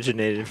it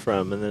originated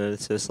from, and then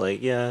it's just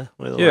like, yeah,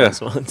 we're the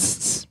last ones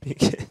to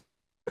speak it.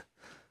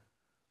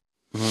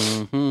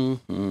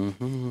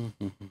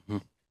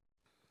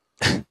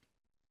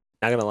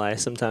 Not gonna lie,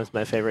 sometimes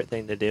my favorite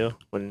thing to do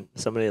when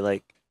somebody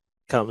like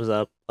comes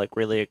up like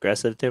really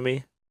aggressive to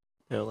me,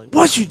 they're like,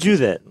 "Why'd you do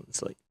that?" And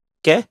it's like,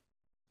 "Okay."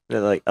 They're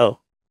like, "Oh,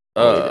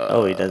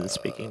 he doesn't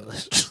speak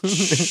English."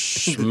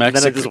 Then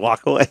I just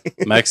walk away.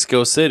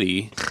 Mexico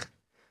City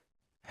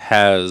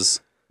has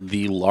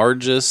the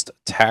largest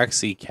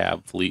taxi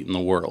cab fleet in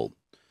the world.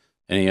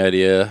 Any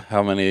idea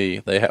how many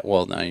they have?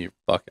 Well, now you're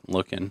fucking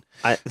looking.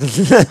 I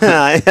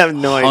have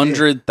no idea.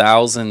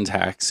 100,000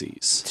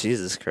 taxis.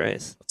 Jesus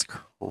Christ. That's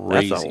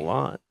crazy. That's a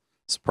lot.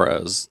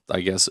 Surprise.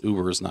 I guess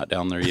Uber's not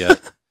down there yet.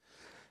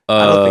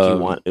 I don't think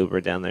you want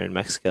Uber down there in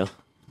Mexico.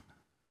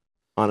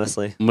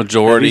 Honestly.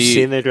 Majority. Have you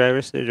seen their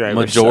drivers? Their drivers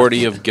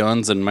majority suck. of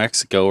guns in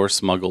Mexico are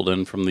smuggled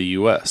in from the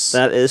U.S.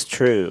 That is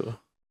true.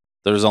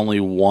 There's only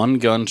one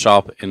gun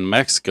shop in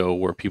Mexico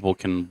where people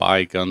can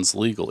buy guns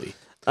legally.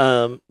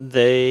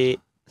 The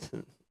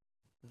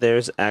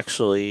there's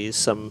actually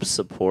some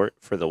support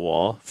for the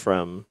wall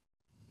from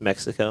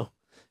Mexico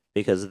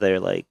because they're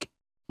like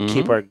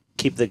Mhm.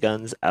 keep the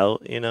guns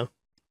out, Yep.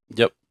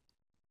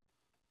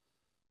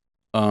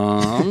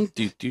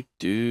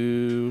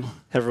 Do.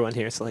 Everyone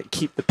here is like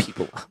keep the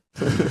people out.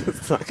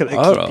 It's not gonna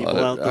Oh, keep people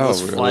out. They'll oh,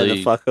 just fly the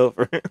really? fuck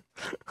over.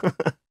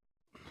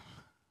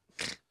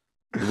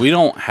 We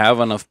don't have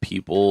enough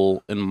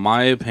people, in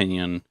my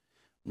opinion.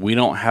 We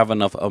don't have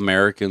enough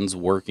Americans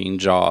working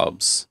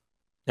jobs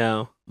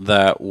No.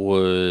 that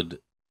would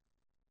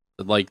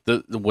like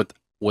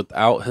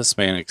without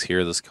Hispanics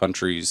here, this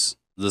country's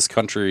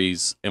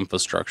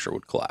infrastructure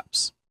would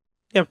collapse.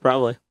 Yeah,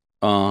 probably.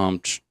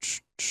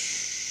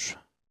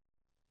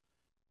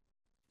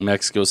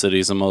 Mexico City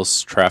is the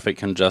most traffic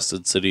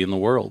congested city in the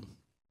world.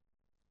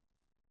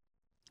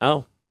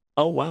 Oh.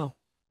 Oh wow.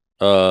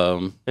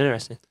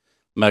 Interesting.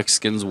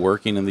 Mexicans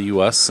working in the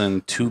U.S.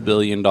 send $2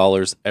 billion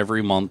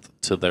every month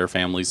to their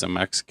families in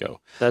Mexico.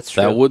 That's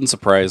true. That wouldn't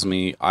surprise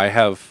me. I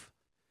have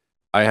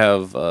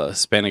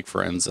Hispanic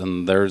friends,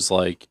 and there's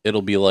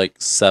it'll be like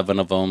 7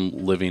 of them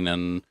living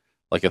in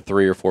like a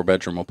 3 or 4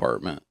 bedroom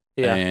apartment.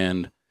 Yeah.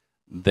 And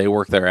they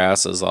work their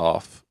asses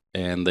off,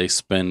 and they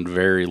spend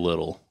very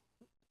little.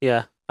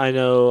 Yeah. I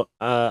know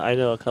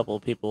a couple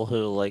of people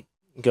who like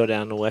go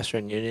down to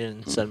Western Union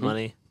and send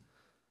money.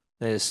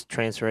 They just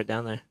transfer it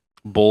down there.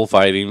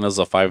 Bullfighting is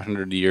a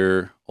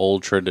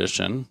 500-year-old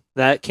tradition.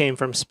 That came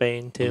from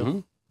Spain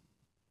too.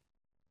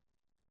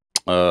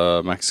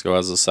 Mexico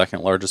has the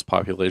second largest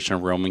population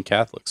of Roman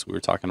Catholics. We were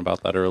talking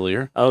about that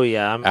earlier. Oh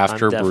yeah,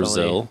 After I'm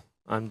Brazil.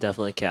 I'm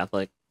definitely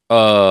Catholic.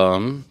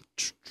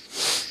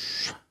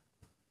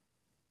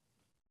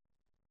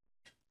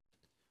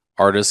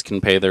 Artists can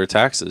pay their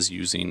taxes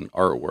using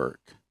artwork.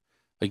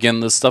 Again,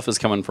 this stuff is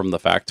coming from the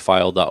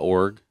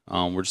factfile.org.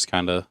 We're just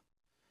kind of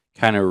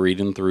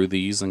reading through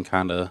these and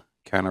kind of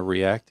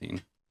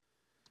reacting.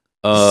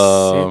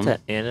 Santa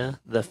Anna,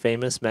 the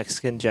famous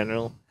Mexican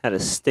general, had a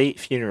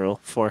state funeral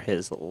for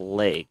his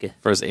leg.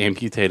 For his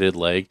amputated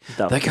leg.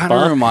 The that kind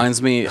of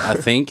reminds me, I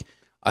think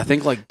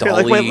like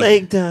Dolly. Like my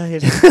leg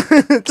died.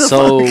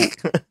 So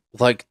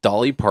like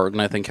Dolly Parton,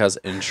 I think, has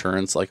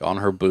insurance like on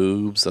her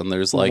boobs, and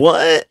there's like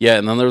what? Yeah,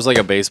 and then there was like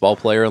a baseball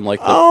player in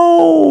like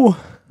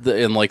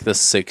in like the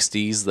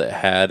 60s that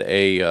had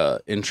a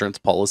insurance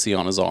policy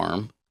on his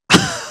arm.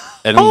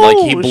 And like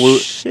he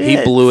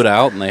blew it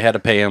out, and they had to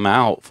pay him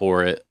out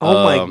for it.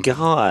 Oh my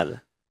god!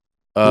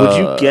 Would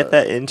you get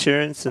that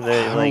insurance and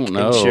they like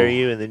insure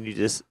you, and then you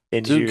just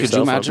injure yourself? Could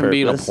you imagine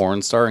being a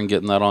porn star and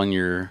getting that on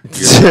your like,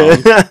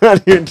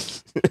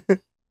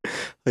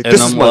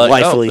 this is my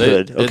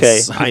livelihood.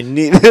 Okay, I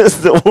need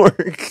this to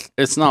work.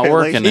 It's not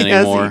working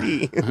anymore.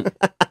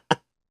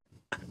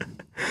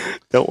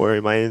 Don't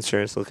worry, my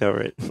insurance will cover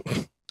it.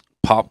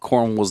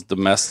 Popcorn was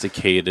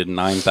domesticated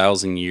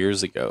 9,000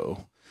 years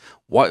ago.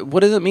 What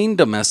does it mean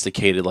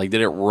domesticated? Like,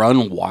 did it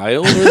run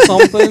wild or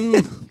something?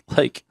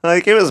 like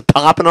it was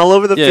popping all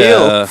over the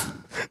field.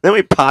 Then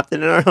we popped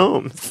it in our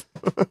homes.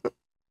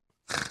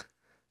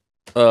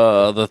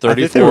 The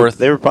 34th.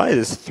 They were probably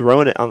just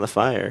throwing it on the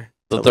fire.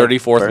 The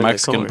 34th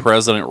Mexican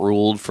president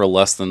ruled for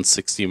less than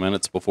 60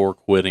 minutes before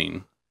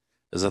quitting.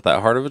 Is it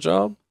that hard of a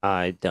job?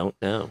 I don't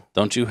know.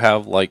 Don't you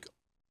have like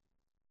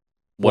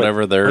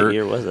whatever what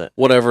year was it?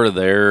 Whatever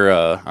their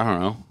I don't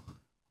know.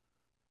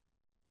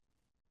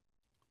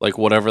 Like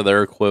whatever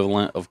their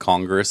equivalent of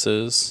Congress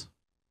is.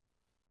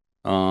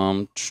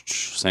 San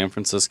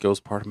Francisco is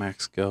part of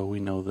Mexico.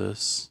 We know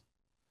this.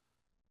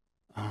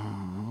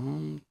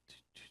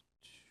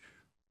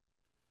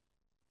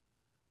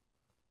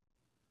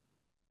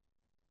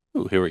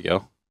 Ooh, here we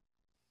go.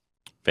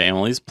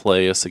 Families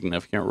play a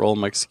significant role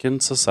in Mexican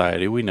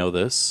society. We know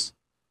this.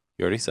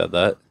 You already said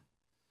that.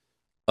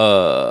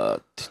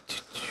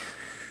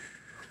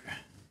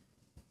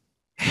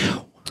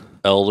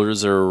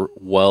 Elders are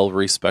well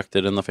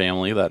respected in the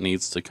family. That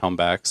needs to come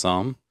back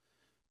some.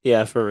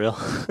 Yeah, for real.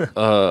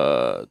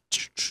 Oh,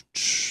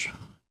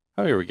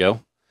 here we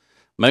go.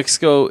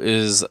 Mexico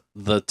is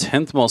the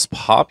 10th most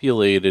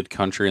populated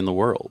country in the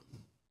world.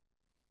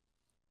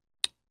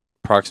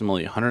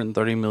 Approximately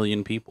 130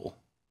 million people.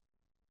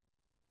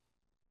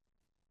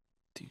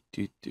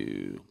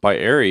 By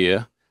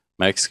area,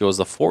 Mexico is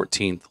the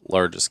 14th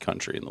largest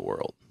country in the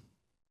world.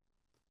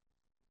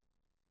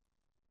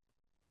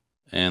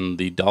 And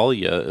the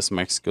dahlia is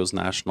Mexico's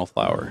national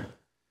flower.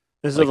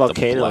 There's a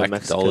volcano in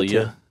Mexico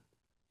dahlia. too.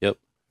 Yep.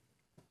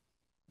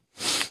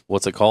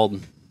 What's it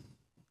called?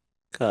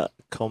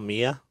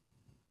 Colmilla?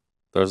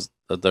 There's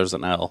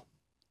an L.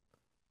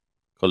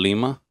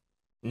 Colima?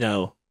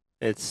 No,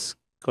 it's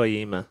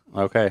Koyima.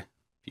 Okay, if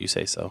you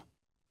say so.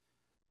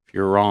 If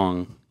you're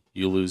wrong,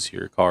 you lose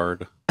your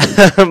card.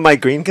 My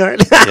green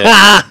card?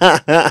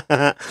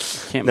 Yeah.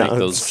 Can't make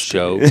those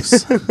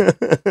jokes.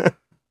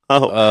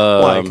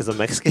 Why? Because I'm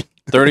Mexican?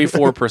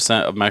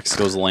 34% of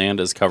Mexico's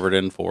land is covered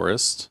in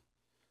forest.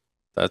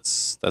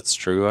 That's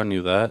true. I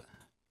knew that.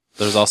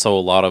 There's also a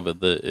lot of it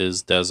that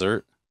is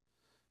desert.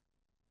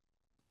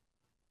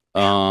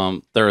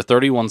 There are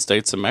 31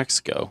 states in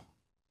Mexico.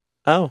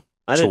 Oh,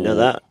 I didn't know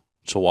that.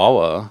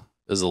 Chihuahua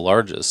is the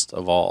largest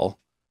of all,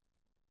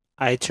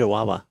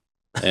 Chihuahua.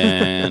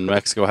 and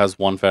Mexico has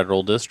one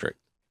federal district.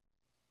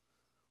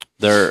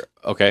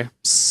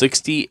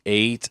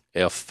 68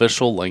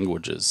 official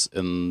languages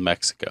in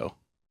Mexico.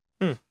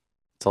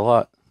 It's a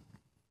lot.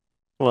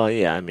 Well,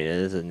 yeah, I mean, it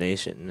is a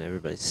nation.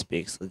 Everybody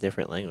speaks a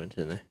different language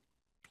in there.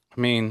 I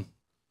mean,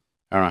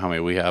 I don't know how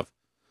many we have.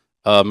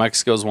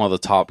 Mexico is one of the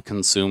top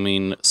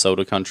consuming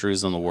soda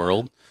countries in the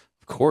world.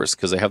 Of course,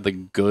 because they have the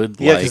good.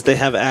 Yeah, because they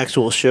have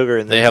actual sugar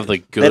in there. They have the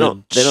good. They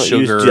don't sugar,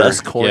 use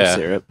just corn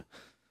syrup.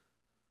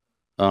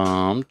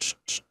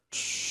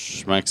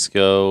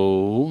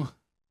 Mexico.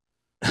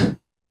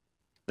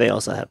 They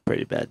also have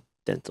pretty bad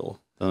dental.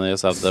 Then they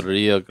also have the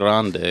Rio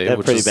Grande, They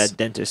have pretty bad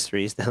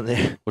dentistries down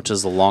there. Which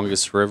is the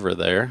longest river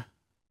there.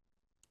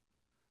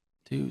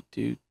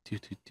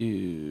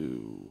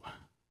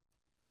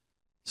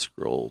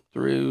 Scroll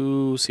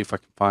through, see if I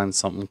can find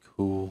something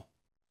cool.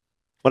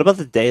 What about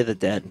the Day of the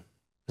Dead?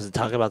 Does it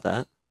talk about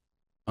that?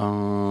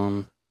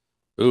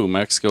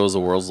 Mexico is the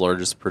world's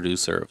largest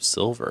producer of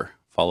silver,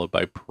 followed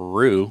by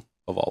Peru,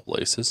 of all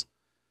places,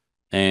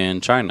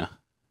 and China.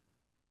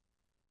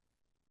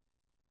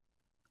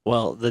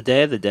 Well, the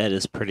Day of the Dead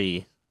is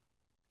pretty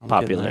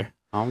popular.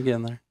 I'm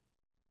getting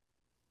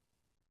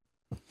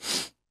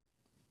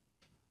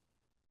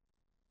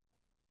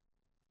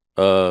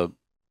there.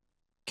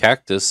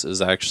 Cactus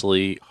is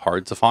actually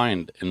hard to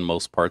find in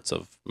most parts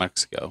of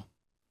Mexico.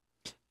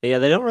 Yeah,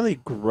 they don't really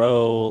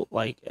grow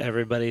like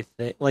everybody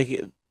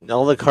like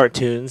all the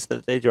cartoons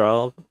that they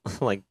draw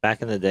like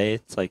back in the day.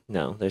 It's like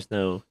there's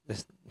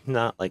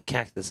not like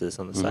cactuses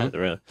on the side of the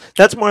road.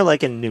 That's more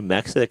like in New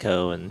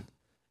Mexico and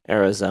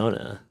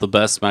Arizona. The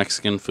best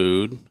Mexican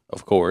food,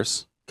 of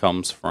course,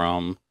 comes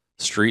from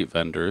street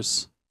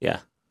vendors.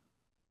 Yeah.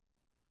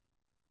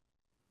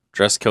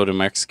 Dress code in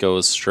Mexico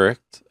is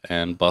strict,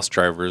 and bus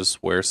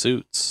drivers wear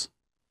suits.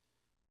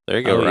 There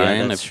you go,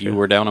 Ryan. Yeah, if you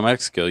were down in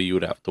Mexico, you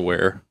would have to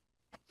wear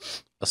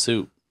a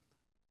suit.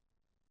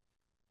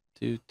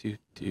 Down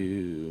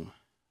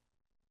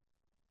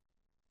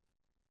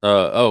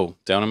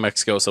in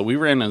Mexico. So we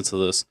ran into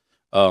this.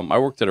 I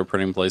worked at a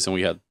printing place, and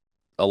we had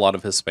a lot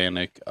of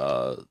Hispanic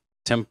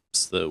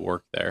temps that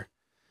worked there,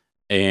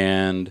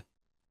 and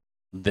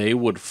they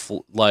would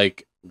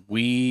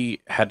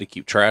we had to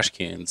keep trash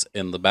cans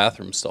in the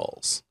bathroom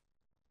stalls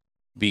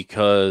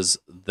because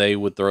they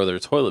would throw their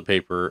toilet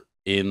paper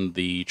in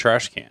the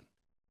trash can.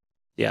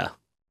 Yeah.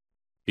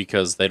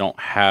 Because they don't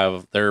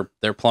have their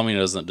plumbing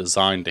isn't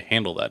designed to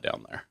handle that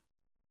down there.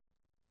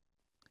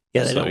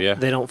 Yeah,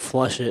 they don't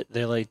flush it.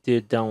 They're like,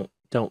 dude, don't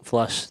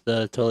flush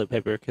the toilet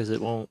paper because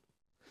it won't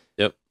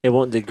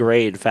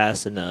degrade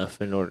fast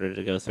enough in order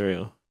to go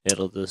through.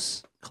 It'll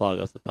just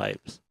clog up the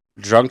pipes.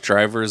 Drunk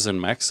drivers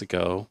in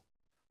Mexico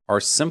are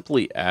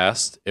simply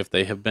asked if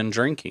they have been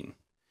drinking.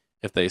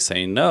 If they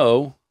say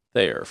no,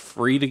 they are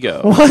free to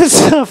go. What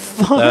the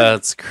fuck?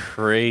 That's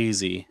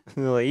crazy.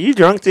 They're like, you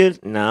drunk,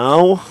 dude?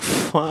 No.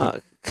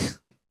 Fuck.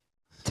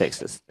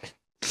 Texas.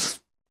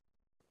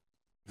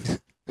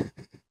 The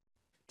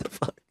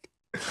fuck?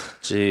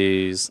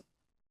 Jeez.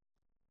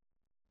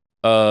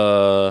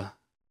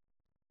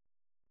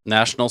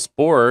 National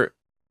sport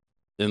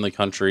in the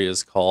country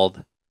is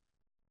called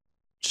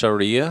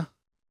charreria.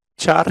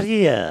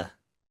 Charreria.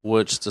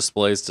 Which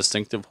displays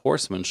distinctive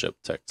horsemanship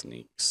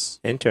techniques.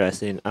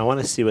 Interesting. I want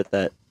to see what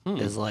that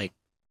is like.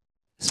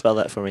 Spell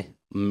that for me.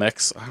 I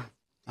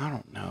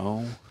don't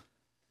know.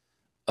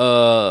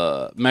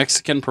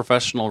 Mexican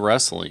professional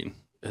wrestling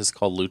is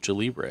called lucha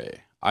libre.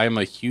 I am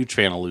a huge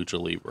fan of lucha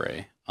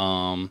libre.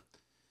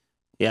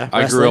 Yeah,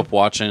 I grew up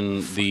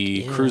watching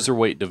the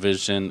cruiserweight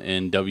division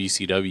in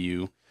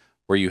WCW,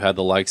 where you had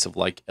the likes of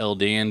like El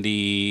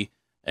Dandy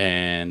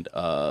and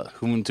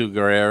Juventud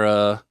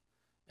Guerrera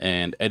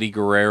and Eddie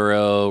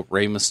Guerrero,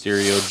 Rey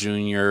Mysterio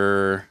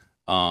Jr.,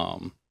 La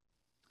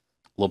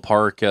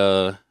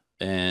Parca,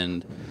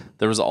 and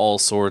there was all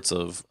sorts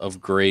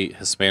of great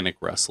Hispanic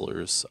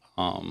wrestlers.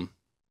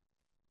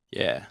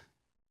 Yeah.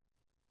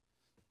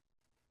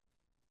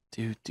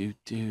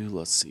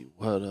 Let's see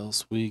what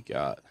else we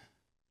got.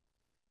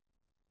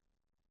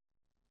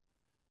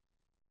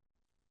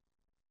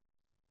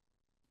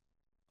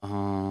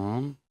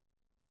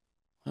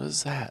 What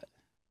is that?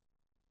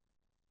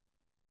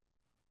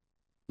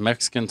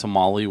 Mexican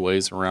tamale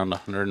weighs around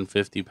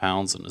 150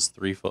 pounds and is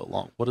 3 foot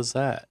long. What is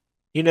that?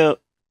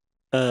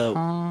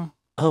 Oh,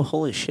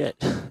 holy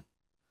shit.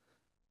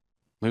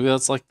 Maybe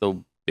that's like the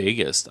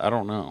biggest. I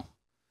don't know.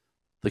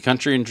 The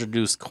country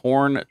introduced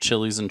corn,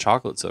 chilies, and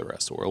chocolate to the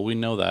rest of the world. We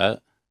know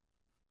that.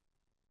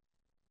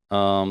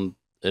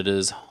 It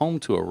is home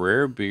to a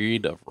rare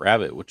breed of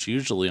rabbit, which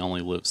usually only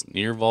lives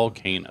near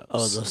volcanoes.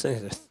 Oh, those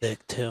things are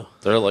thick too.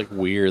 They're like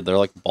weird. They're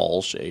like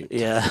ball shaped.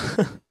 Yeah.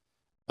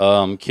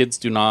 Kids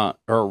do not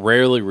or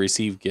rarely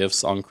receive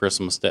gifts on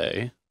Christmas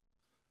Day.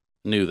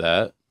 Knew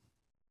that.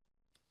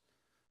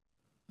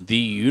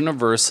 The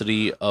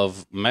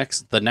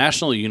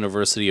National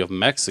University of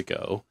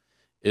Mexico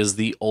is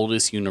the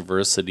oldest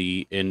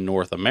university in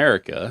North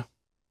America.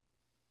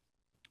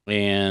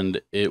 and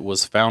it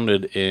was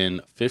founded in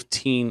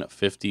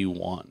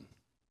 1551.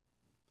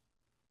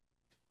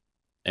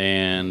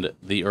 And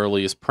the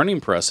earliest printing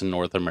press in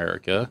North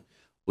America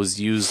was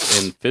used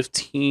in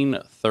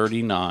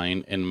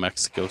 1539 in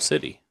Mexico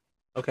City.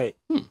 Okay.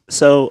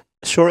 So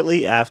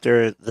shortly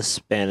after the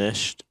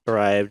Spanish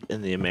arrived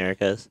in the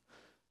Americas,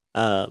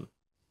 around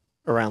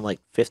like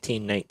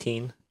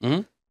 1519,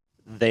 Mhm.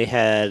 they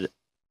had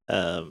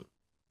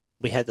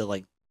we had to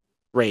like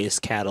raise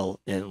cattle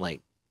and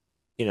like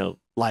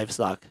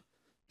livestock.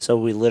 So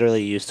we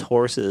literally used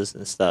horses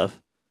and stuff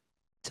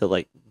to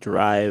like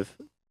drive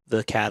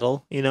the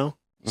cattle,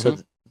 So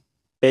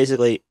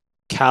basically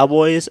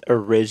cowboys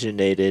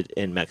originated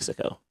in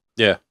Mexico.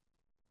 Yeah.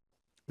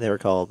 They were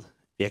called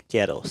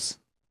vaqueros.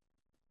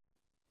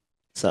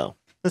 So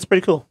that's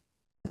pretty cool.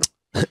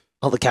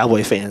 All the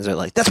cowboy fans are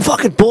like, that's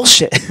fucking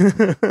bullshit.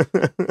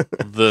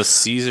 The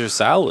Caesar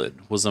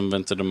salad was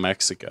invented in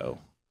Mexico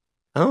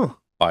Oh.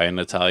 by an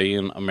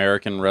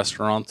Italian-American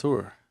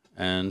restaurateur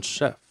and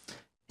chef.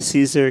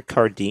 Caesar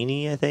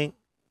Cardini, I think.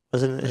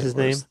 Wasn't it his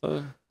name?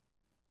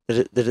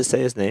 Did it say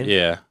his name?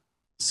 Yeah.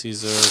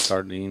 Caesar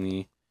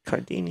Cardini.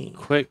 Cardini.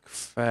 Quick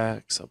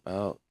facts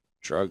about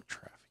drug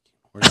trafficking.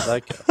 Where did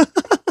that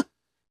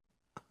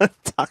go?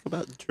 Talk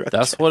about drug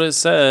That's what it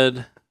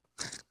said.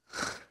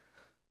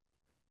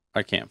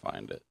 I can't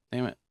find it.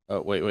 Damn it.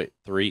 Oh, wait.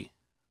 3.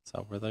 Is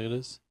that where that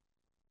is?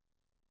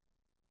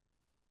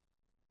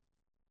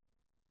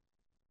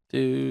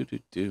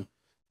 Do.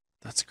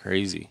 That's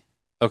crazy.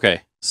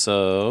 Okay,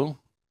 so...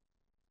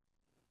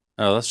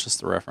 Oh, that's just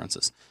the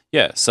references.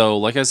 Yeah, so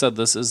like I said,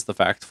 this is the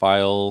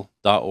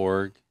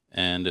factfile.org,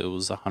 and it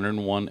was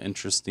 101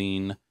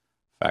 interesting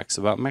facts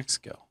about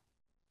Mexico.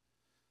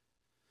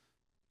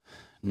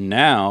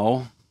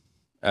 Now,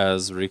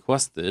 as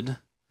requested,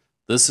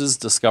 this is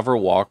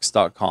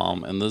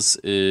discoverwalks.com, and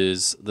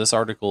this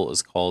article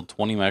is called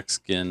 20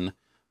 Mexican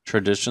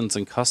Traditions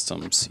and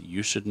Customs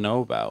You Should Know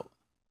About.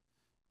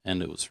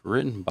 And it was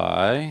written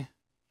by...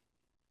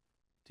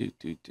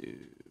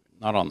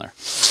 Not on there.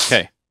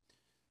 Okay.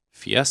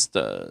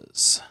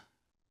 Fiestas.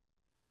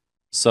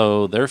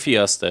 So their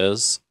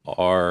fiestas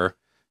are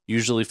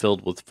usually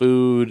filled with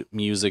food,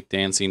 music,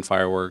 dancing,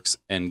 fireworks,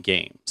 and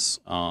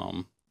games,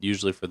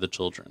 usually for the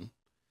children.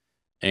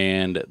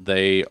 And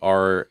they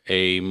are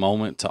a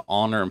moment to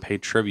honor and pay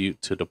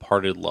tribute to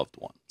departed loved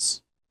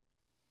ones.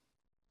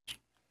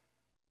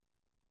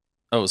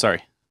 Oh,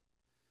 sorry.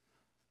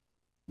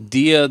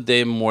 Dia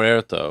de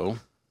Muerto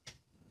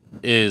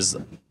is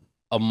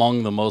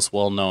among the most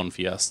well-known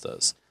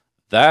fiestas.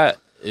 That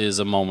is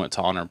a moment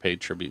to honor and pay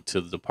tribute to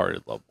the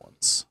departed loved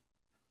ones.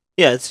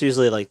 Yeah, it's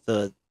usually like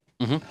the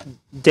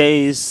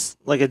days,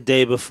 like a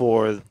day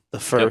before the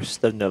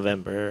 1st of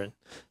November.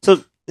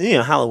 So,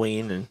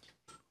 Halloween. And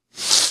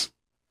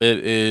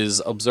it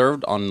is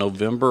observed on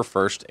November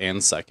 1st and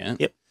 2nd.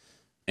 Yep.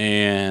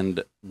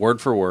 And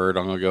word for word,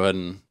 I'm going to go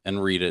ahead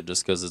and read it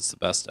just because it's the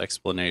best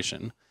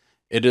explanation.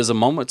 It is a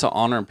moment to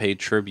honor and pay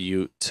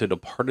tribute to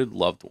departed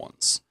loved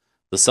ones.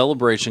 The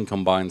celebration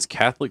combines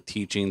Catholic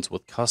teachings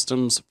with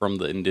customs from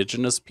the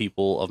indigenous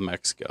people of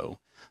Mexico.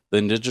 The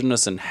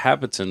indigenous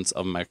inhabitants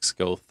of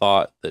Mexico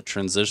thought that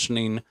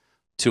transitioning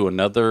to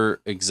another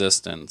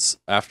existence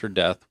after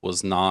death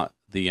was not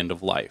the end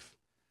of life.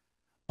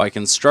 By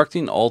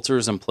constructing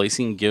altars and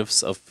placing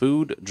gifts of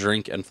food,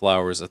 drink, and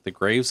flowers at the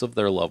graves of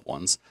their loved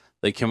ones,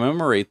 they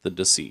commemorate the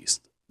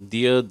deceased.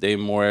 Dia de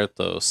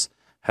Muertos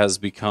has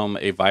become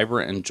a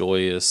vibrant and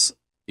joyous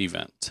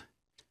event.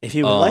 If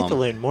you would like to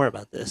learn more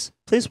about this,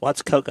 please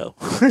watch Coco.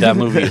 That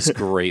movie is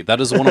great. That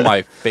is one of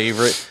my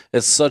favorite.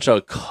 It's such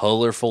a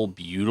colorful,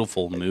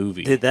 beautiful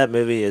movie. Dude, that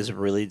movie is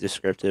really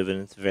descriptive, and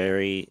it's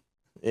very...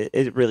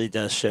 It really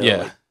does show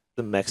like,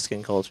 the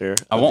Mexican culture.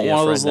 I want one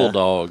of those little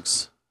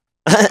dogs.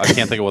 I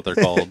can't think of what they're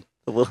called.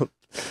 the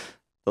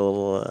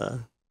little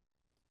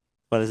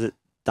what is it?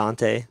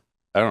 Dante?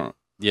 I don't know.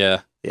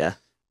 Yeah. Yeah.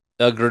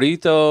 El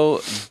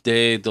Grito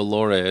de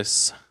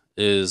Dolores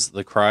is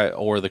the cry,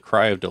 or the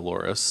cry of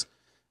Dolores.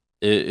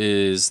 It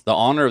is the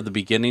honor of the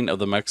beginning of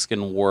the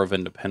Mexican War of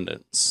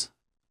Independence.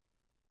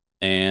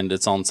 And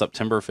it's on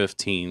September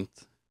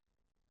 15th.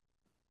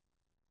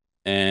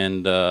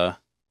 And,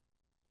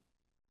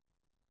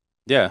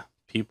 yeah,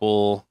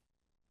 people...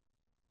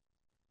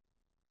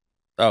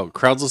 Oh,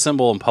 crowds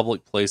assemble in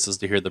public places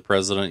to hear the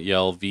president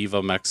yell,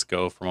 "Viva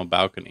Mexico," from a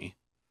balcony.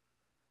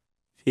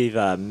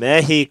 Viva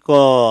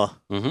Mexico!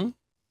 Mm-hmm.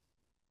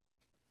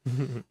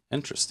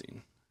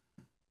 Interesting.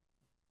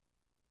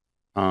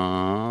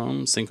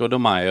 Cinco de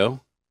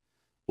Mayo,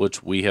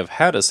 which we have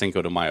had a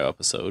Cinco de Mayo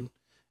episode,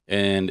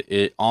 and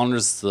it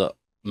honors the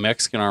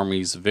Mexican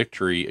Army's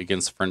victory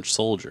against French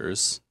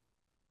soldiers.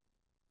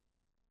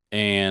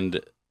 And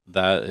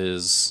that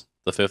is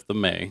the 5th of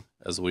May,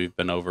 as we've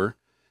been over.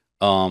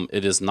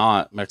 It is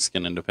not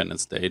Mexican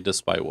Independence Day,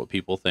 despite what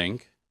people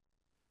think.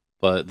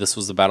 But this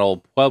was the Battle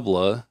of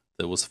Puebla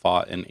that was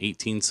fought in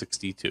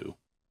 1862.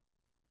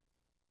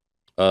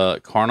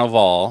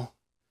 Carnival,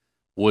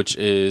 which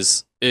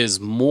is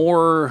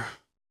more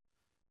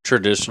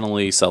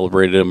traditionally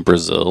celebrated in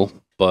Brazil,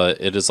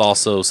 but it is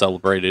also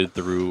celebrated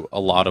through a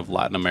lot of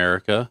Latin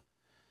America.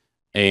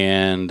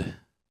 And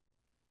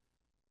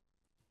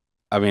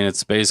I mean,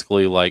 it's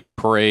basically like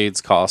parades,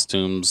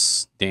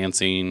 costumes,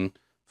 dancing,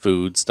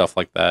 food, stuff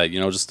like that. You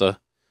know, just a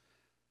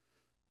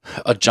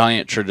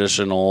giant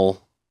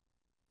traditional,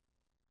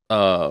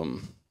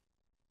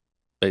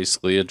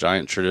 basically a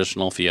giant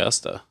traditional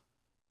fiesta.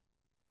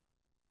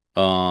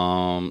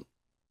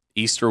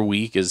 Easter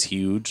week is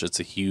huge.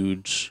 It's a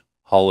huge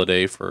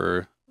holiday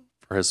for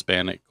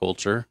Hispanic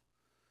culture.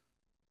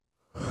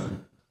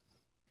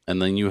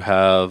 And then you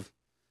have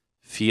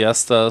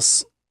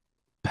Fiestas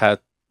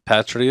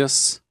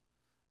Patrias,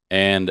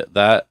 and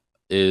that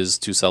is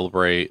to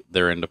celebrate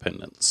their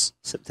independence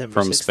September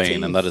from 16th.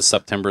 Spain, and that is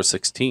September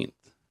 16th.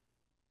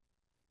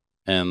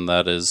 And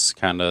that is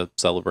kind of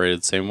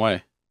celebrated the same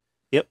way.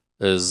 Yep.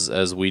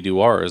 As we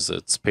do ours.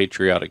 It's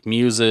patriotic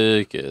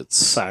music,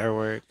 it's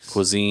Fireworks.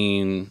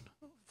 cuisine,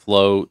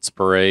 floats,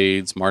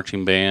 parades,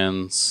 marching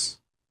bands.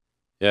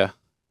 Yeah.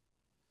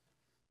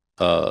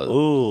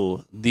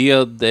 Ooh.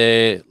 Dia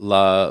de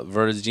la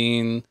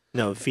Virgen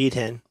No,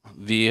 Virgen.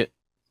 You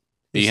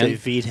Virgen? say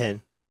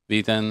Virgen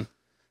Virgen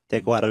de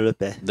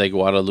Guadalupe. de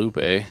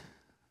Guadalupe.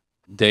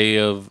 Day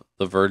of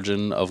the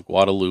Virgin of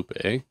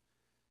Guadalupe.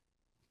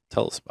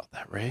 Tell us about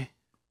that, Ray.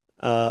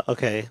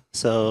 Okay,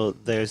 so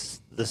there's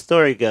the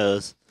story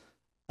goes,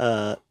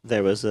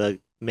 there was a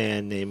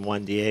man named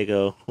Juan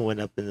Diego who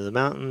went up into the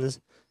mountains,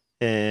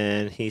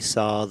 and he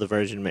saw the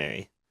Virgin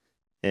Mary.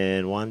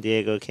 And Juan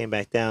Diego came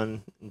back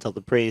down and told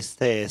the priest,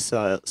 "Hey, I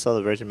saw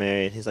the Virgin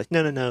Mary." And he's like,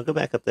 "No, go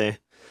back up there."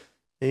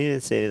 And he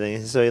didn't say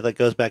anything. So he like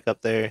goes back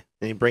up there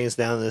and he brings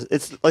down this.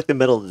 It's like the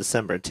middle of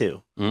December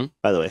too,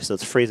 by the way, so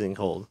it's freezing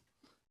cold.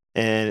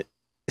 And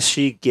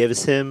she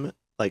gives him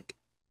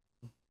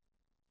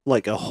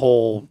like a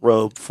whole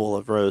robe full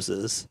of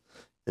roses,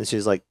 and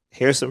she's like,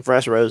 "Here's some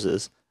fresh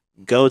roses.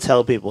 Go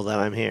tell people that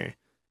I'm here."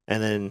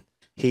 And then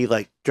he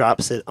like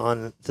drops it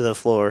onto the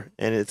floor,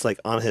 and it's like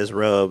on his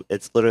robe.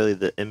 It's literally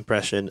the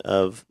impression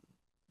of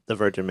the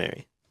Virgin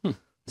Mary.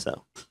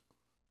 So,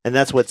 and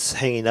that's what's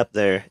hanging up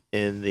there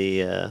in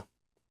the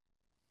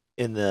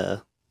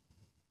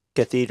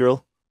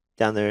cathedral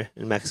down there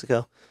in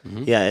Mexico.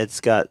 Mhm. Yeah,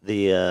 it's got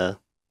the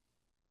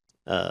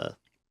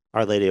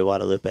Our Lady of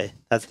Guadalupe.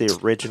 That's the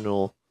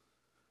original,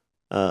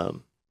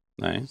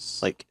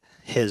 Nice. like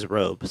his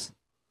robes.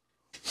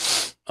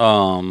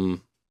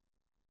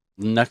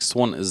 Next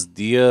one is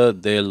Dia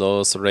de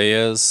los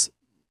Reyes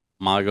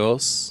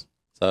Magos. Is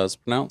that how it's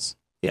pronounced?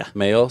 Yeah.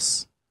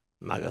 Mayos.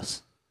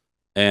 Magos.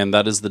 And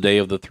that is the Day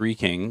of the Three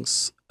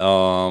Kings.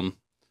 And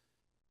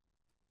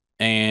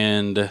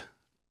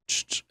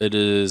it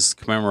is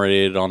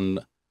commemorated on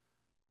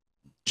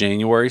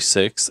January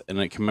 6th, and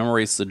it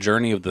commemorates the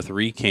journey of the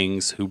three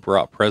kings who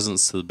brought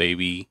presents to the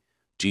baby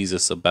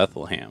Jesus of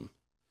Bethlehem.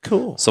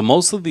 Cool. So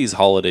most of these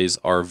holidays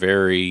are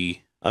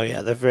very Oh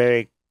yeah, they're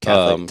very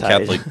Catholic.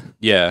 Catholic.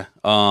 Yeah.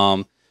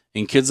 And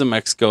kids in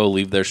Mexico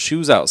leave their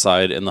shoes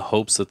outside in the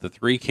hopes that the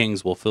three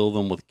kings will fill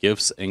them with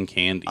gifts and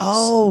candies.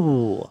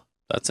 Oh,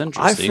 That's I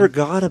interesting.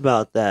 forgot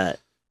about that.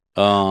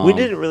 We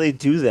didn't really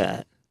do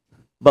that,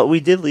 but we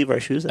did leave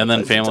our shoes outside. And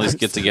then families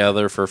sometimes. get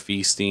together for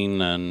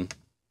feasting and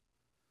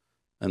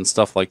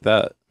stuff like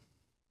that.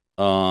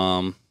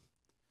 And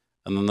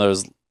then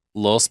there's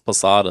Los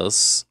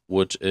Posadas,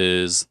 which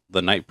is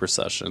the night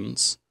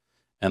processions,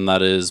 and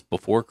that is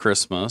before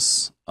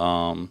Christmas.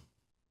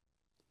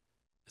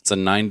 It's a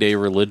 9-day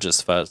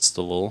religious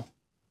festival,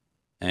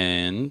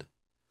 and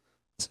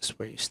This is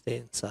where you stay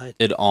inside.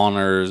 it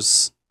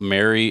honors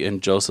Mary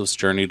and Joseph's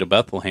journey to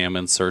Bethlehem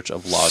in search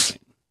of lodging.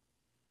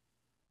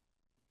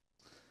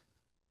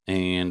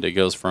 And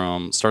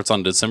it starts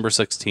on December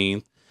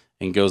 16th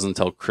and goes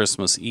until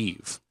Christmas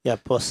Eve. Yeah,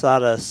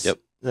 posadas. Yep.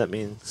 That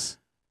means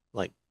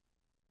like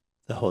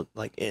the whole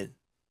like inn.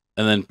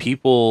 And then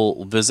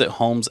people visit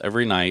homes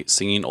every night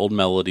singing old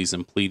melodies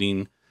and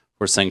pleading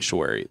for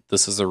sanctuary.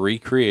 This is a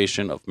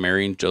recreation of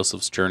Mary and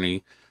Joseph's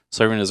journey,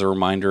 serving as a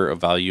reminder of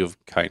value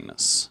of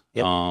kindness.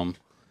 Yep.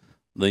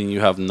 Then you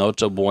have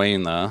Noche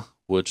Buena,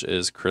 which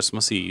is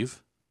Christmas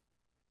Eve.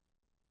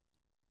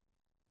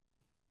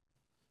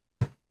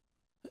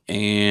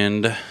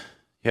 And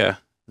yeah,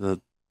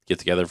 the get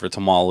together for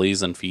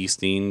tamales and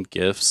feasting,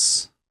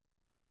 gifts.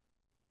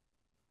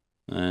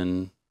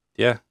 And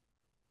yeah.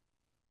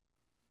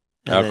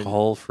 And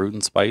Alcohol, fruit,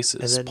 and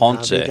spices. then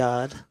Ponche.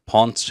 Navidad.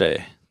 Ponche.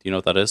 Do you know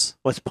what that is?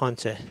 What's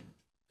ponche?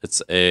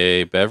 It's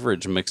a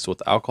beverage mixed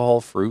with alcohol,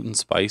 fruit, and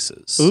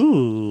spices.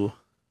 Ooh,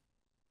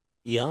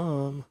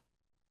 yum.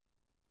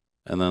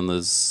 And then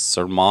there's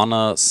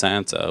Semana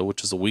Santa,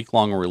 which is a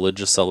week-long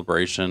religious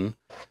celebration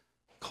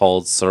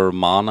called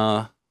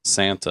Semana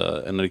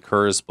Santa, and it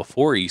occurs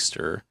before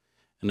Easter,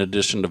 in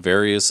addition to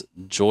various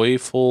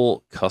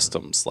joyful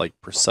customs like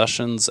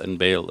processions and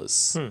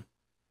velas.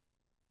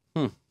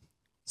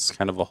 It's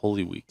kind of a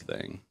Holy Week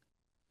thing.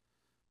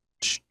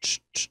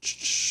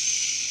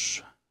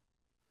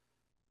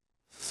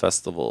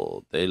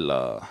 Festival de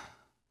la.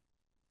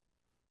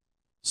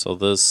 So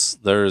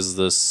there's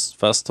this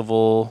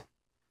Festival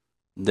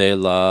de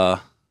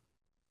la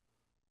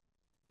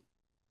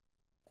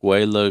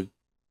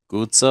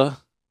Guelaguetza.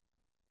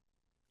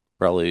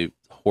 Probably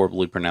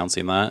horribly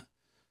pronouncing that.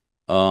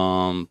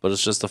 But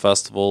it's just a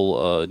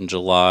festival in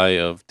July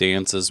of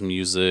dances,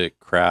 music,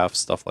 crafts,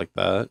 stuff like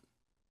that.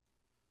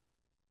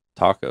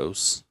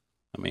 Tacos.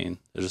 I mean,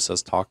 it just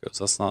says tacos.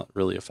 That's not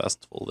really a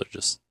festival. They're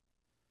just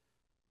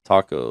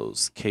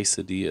tacos,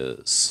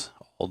 quesadillas,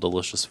 all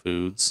delicious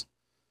foods,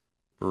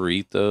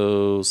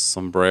 burritos,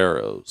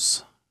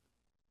 sombreros.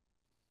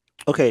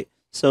 Okay,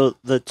 so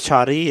the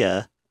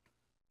charilla,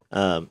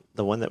 the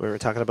one that we were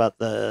talking about,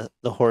 the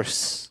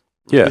horse.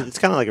 Yeah. It's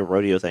kind of like a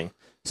rodeo thing.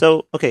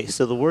 So okay,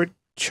 so the word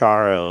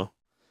charo,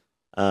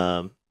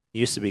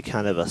 used to be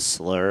kind of a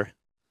slur.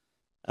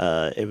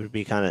 It would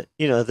be kind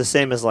of the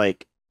same as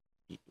like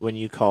when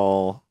you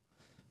call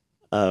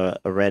a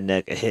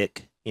redneck a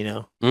hick.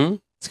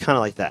 Mm? It's kind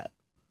of like that.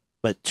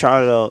 But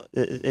charo,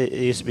 it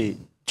used to be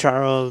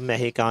charo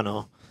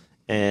mexicano,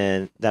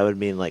 and that would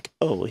mean like,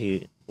 oh,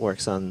 he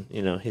works on,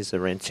 he's a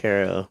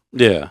ranchero.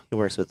 Yeah. He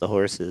works with the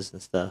horses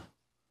and stuff.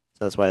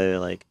 So that's why they're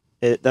like,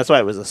 that's why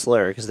it was a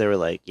slur, because they were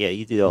like, yeah,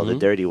 you do all the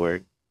dirty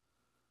work.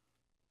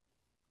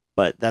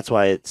 But that's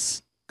why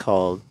it's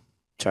called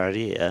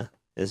charilla,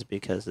 is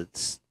because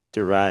it's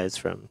derives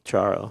from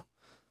charo.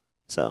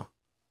 So,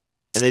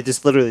 and they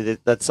just literally,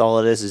 that's all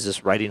it is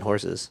just riding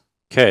horses.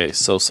 Okay,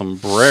 so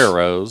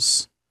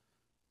sombreros,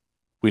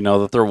 we know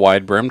that they're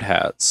wide-brimmed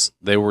hats.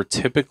 They were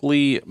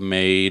typically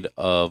made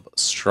of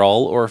straw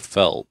or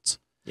felt.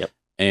 Yep.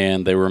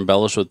 And they were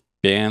embellished with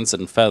bands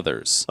and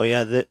feathers. Oh,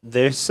 yeah,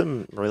 there's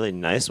some really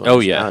nice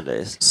ones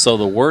nowadays. So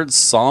the word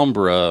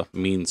sombra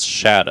means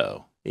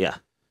shadow. Yeah.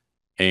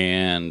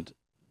 And,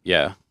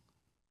 yeah,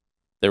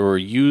 they were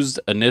used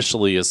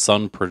initially as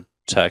sun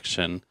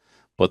protection,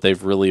 but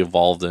they've really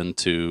evolved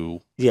into...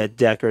 Yeah,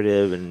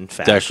 decorative and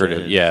fashion.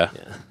 Decorative, yeah.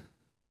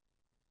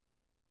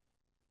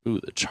 Ooh,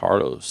 the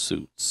chardo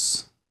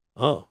suits.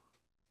 Oh.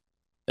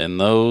 And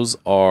those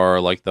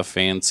are like the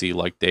fancy,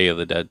 like Day of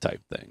the Dead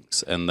type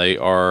things. And they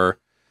are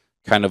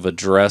kind of a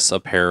dress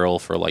apparel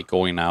for like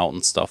going out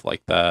and stuff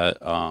like that.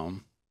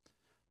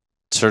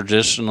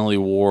 Traditionally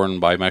worn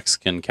by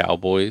Mexican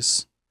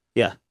cowboys.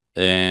 Yeah.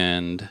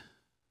 And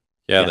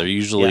they're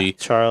usually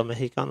Charro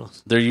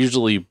Mexicanos. They're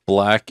usually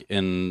black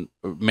and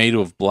made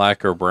of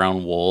black or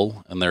brown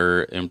wool, and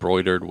they're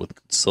embroidered with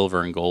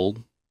silver and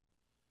gold.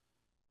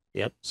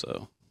 Yep.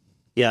 So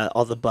yeah,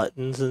 all the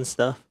buttons and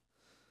stuff.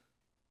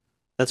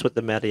 That's what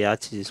the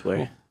mariachis wear.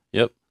 Cool.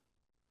 Yep.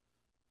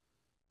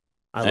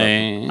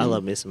 I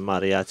love me some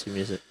mariachi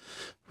music.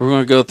 We're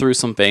going to go through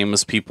some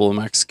famous people in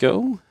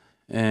Mexico,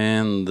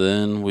 and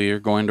then we are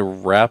going to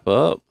wrap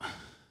up.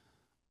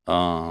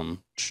 And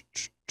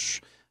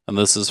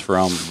this is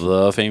from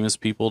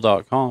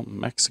thefamouspeople.com,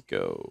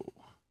 Mexico.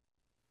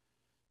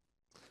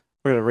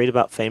 We're going to read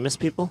about famous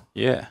people?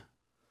 Yeah.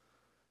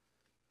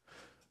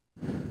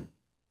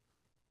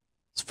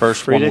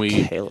 First Frida one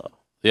Kahlo.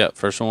 Yeah,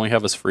 first one we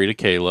have is Frida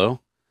Kahlo,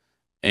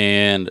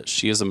 and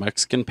she is a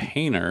Mexican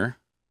painter,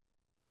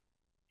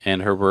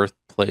 and her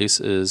birthplace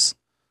is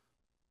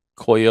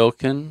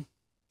Coyoacan. I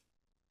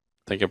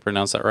think I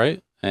pronounced that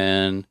right.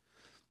 And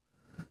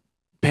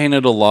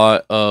painted a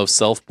lot of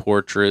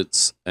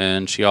self-portraits,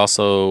 and she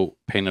also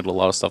painted a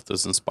lot of stuff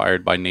that's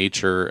inspired by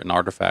nature and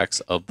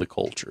artifacts of the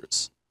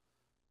cultures.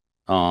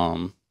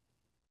 And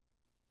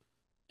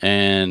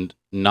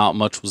not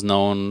much was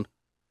known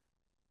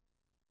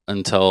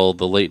until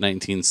the late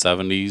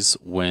 1970s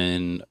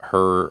when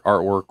her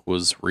artwork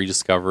was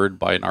rediscovered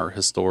by an art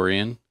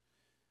historian.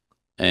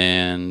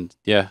 And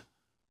yeah,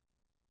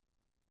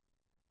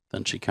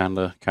 then she kind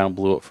of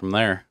blew up from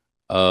there.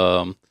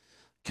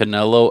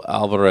 Canelo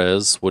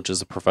Alvarez, which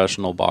is a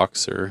professional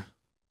boxer.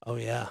 Oh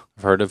yeah,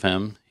 I've heard of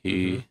him.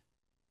 He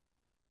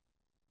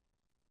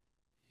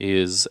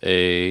is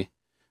I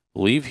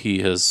believe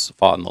he has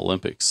fought in the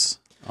Olympics.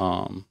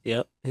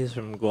 Yep, he's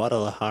from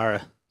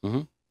Guadalajara.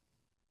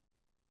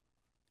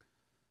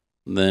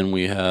 Then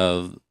we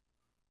have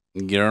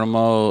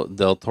Guillermo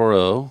del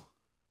Toro.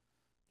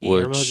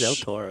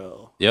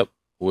 Yep,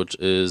 which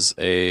is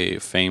a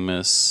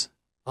famous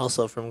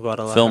also from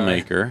Guadalajara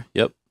filmmaker.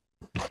 Yep.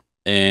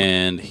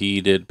 And he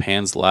did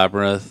Pan's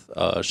Labyrinth,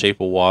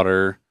 Shape of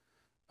Water.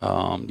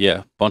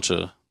 Bunch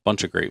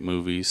of great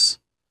movies.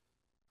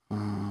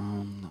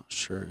 I'm not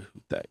sure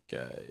who that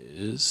guy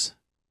is.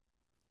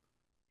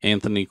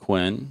 Anthony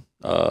Quinn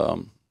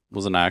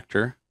was an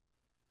actor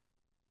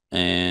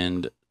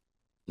and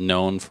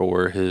known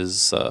for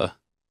his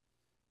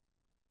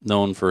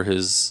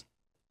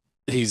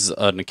he's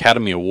an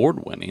Academy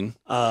Award winning.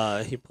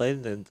 He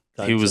played in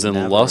He was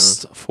in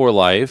Lust for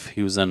Life.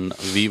 He was in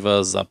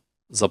Viva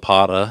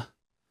Zapata.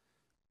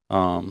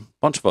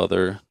 Bunch of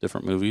other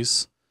different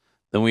movies.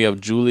 Then we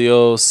have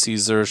Julio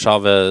Cesar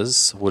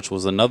Chavez, which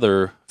was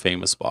another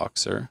famous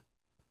boxer.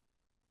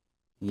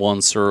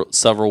 Won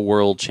several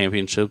world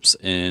championships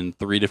in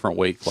 3 different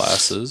weight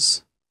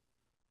classes.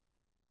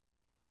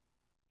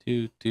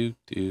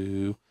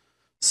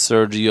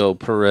 Sergio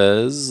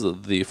Perez,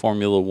 the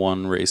Formula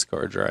One race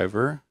car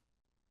driver.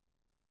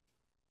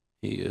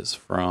 He is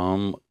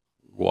from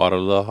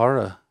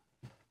Guadalajara.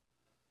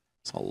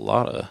 It's a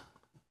lot of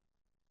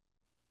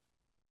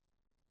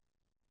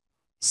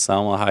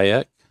Salma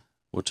Hayek,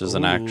 which is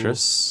an Ooh.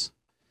 actress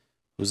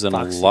who's in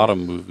Foxy. a lot of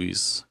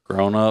movies.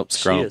 Grown Ups,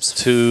 She Grown is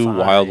Ups 2,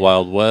 Wild fine.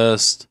 Wild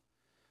West,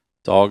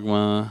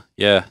 Dogma.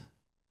 Yeah.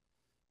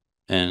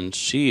 And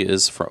she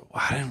is from.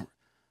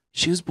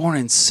 She was born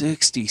in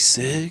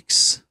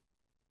 66.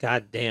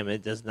 God damn,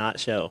 it does not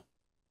show.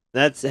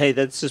 That's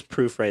just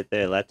proof right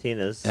there.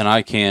 Latinas. And I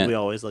we can't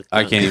always look.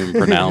 I dumb. can't even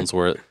pronounce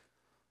where it.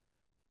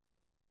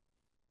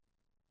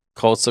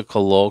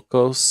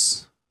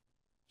 Colocos.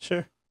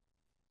 Sure.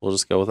 We'll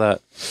just go with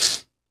that.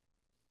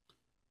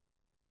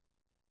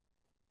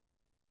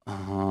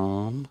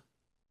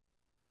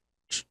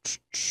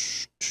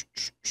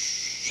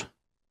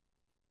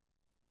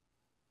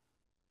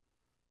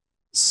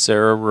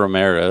 Sarah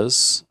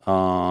Ramirez.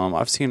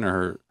 I've seen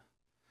her.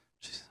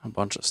 She's in a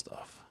bunch of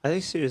stuff. I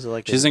think she was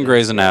like. She's in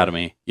Grey's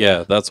Anatomy.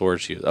 Yeah, that's where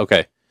she is.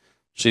 Okay.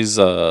 She's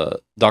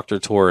Dr.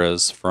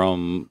 Torres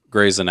from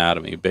Grey's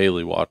Anatomy.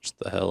 Bailey watched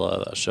the hell out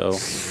of that show.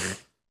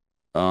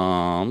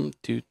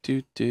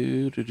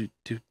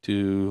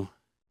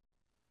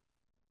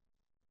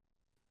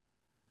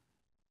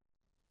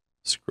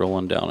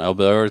 Scrolling down.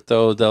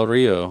 Alberto Del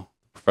Rio,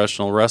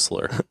 professional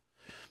wrestler.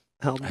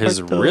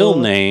 His real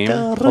name,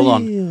 hold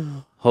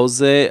on.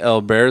 Jose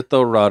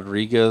Alberto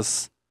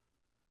Rodriguez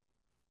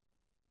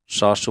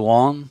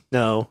Shashuan.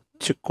 No,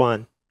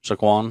 Chihuahua.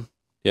 Shaquan.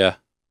 Yeah.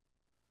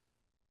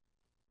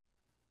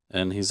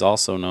 And he's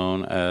also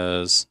known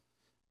as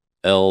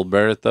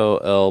Alberto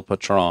El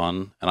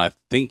Patron, and I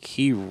think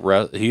he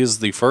is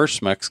the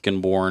first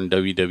Mexican-born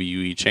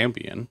WWE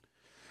champion.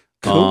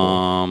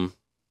 Cool.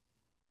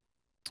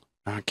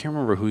 I can't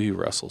remember who he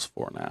wrestles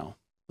for now.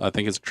 I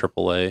think it's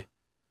AAA.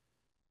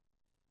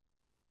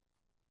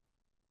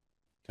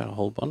 Got a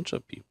whole bunch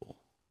of people.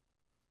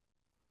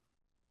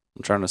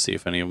 I'm trying to see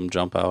if any of them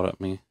jump out at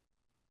me.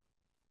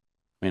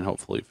 I mean,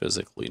 hopefully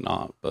physically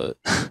not, but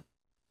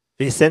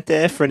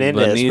Vicente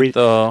Fernandez.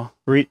 Benito.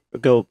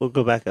 Go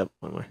back up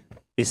one more.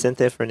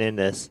 Vicente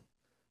Fernandez,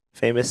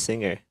 famous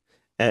singer.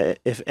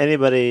 If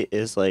anybody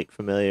is like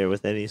familiar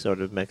with any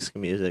sort of Mexican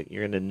music,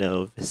 you're gonna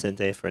know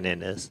Vicente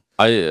Fernandez.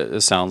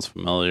 It sounds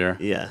familiar.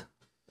 Yeah,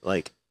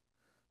 like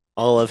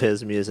all of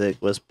his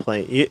music was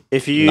playing.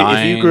 If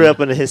you grew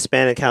up in a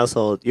Hispanic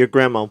household, your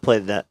grandma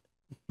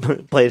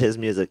played his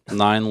music.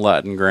 9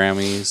 Latin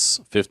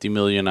Grammys, 50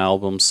 million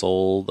albums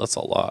sold. That's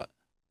a lot.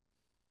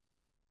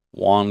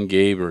 Juan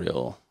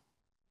Gabriel.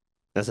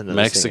 That's another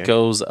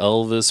Mexico's singer.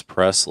 Elvis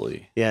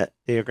Presley. Yeah,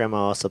 your grandma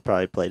also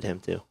probably played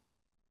him too.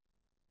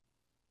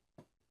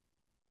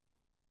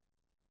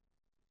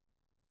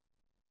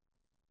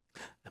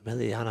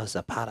 Emiliano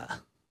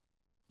Zapata.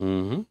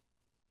 Mm-hmm.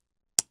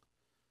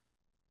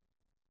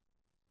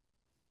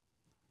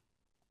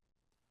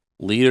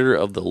 Leader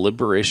of the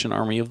Liberation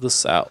Army of the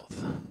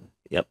South.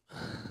 Yep.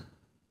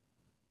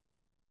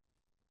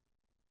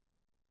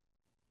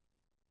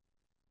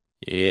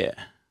 Yeah.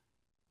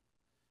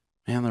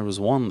 Man, there was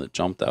one that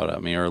jumped out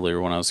at me earlier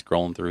when I was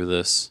scrolling through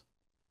this.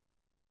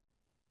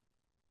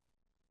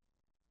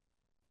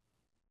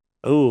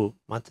 Oh,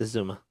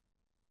 Montezuma.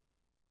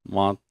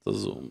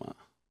 Montezuma.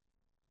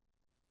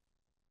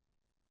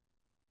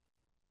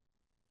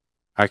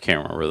 I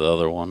can't remember the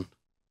other one.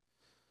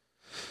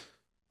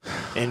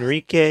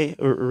 Enrique,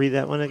 read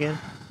that one again,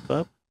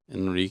 Bob.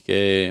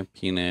 Enrique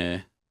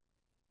Pine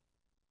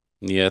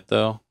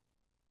Nieto.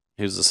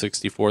 He was the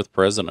 64th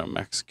president of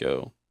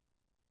Mexico.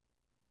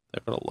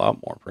 They've got a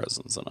lot more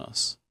presidents than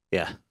us.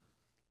 Yeah.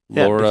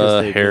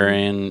 Laura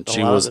Herring.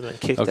 She was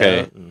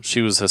okay.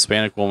 She was a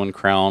Hispanic woman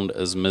crowned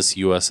as Miss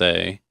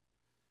USA.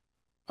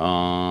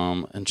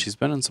 And she's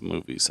been in some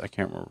movies. I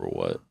can't remember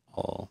what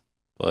all,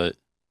 but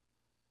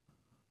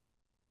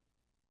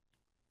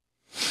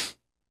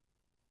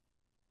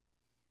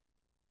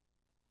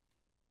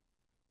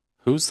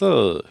who's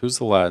the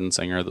Latin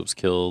singer that was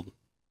killed?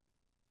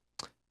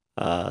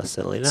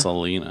 Selena.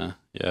 Selena.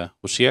 Yeah.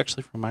 Was she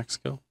actually from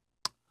Mexico?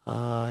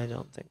 I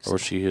don't think so. Or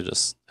was she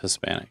just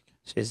Hispanic?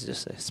 She's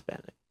just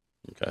Hispanic.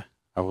 Okay.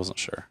 I wasn't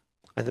sure.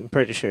 I'm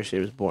pretty sure she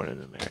was born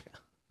in America.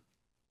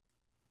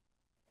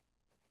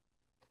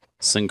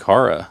 Sin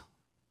Cara.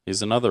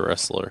 He's another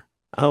wrestler.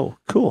 Oh,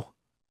 cool.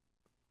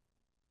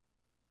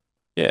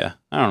 Yeah.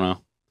 I don't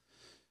know.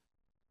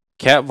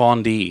 Kat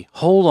Von D.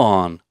 Hold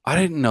on. I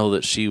didn't know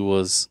that she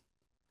was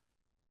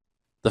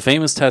the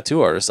famous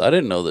tattoo artist. I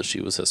didn't know that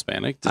she was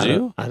Hispanic. Did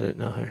you? I didn't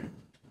know her.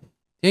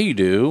 Yeah, you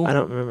do. I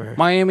don't remember her.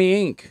 Miami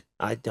Ink.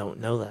 I don't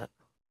know that.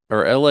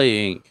 Or LA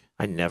Ink.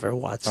 I never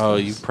watched Oh,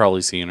 those. you've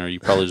probably seen her. You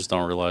probably just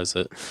don't realize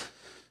it.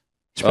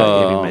 She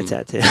probably gave me my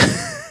tattoo.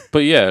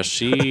 But yeah,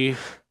 she...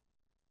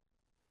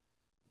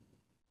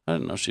 I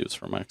didn't know she was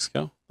from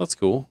Mexico. That's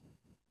cool.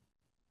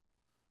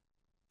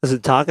 Does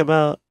it talk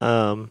about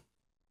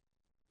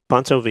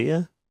Pancho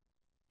Villa?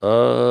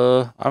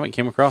 I haven't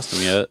came across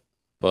him yet,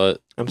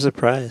 but I'm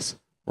surprised.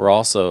 we're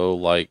also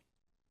like...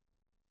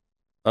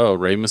 Oh,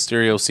 Rey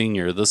Mysterio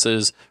Sr. This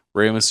is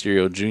Rey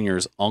Mysterio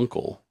Jr.'s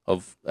uncle,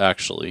 which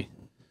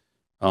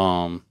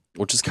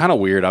is kind of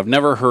weird. I've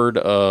never heard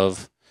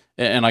of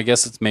And I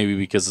guess it's maybe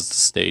because it's a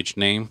stage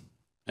name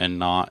and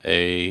not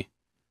a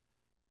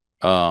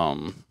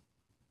not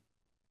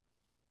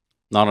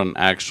an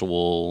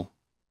actual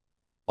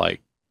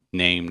like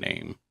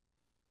name.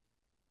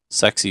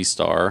 Sexy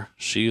Star,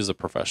 she is a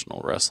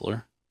professional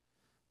wrestler.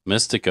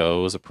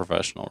 Mystico is a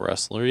professional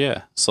wrestler.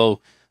 Yeah. So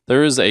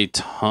there is a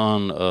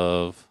ton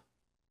of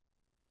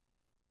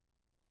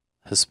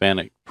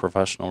Hispanic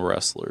professional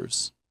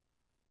wrestlers.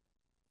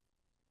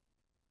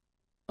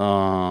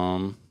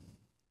 I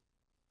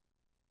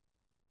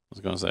was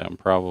gonna say I'm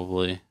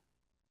probably.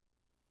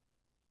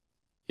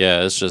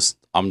 Yeah, it's just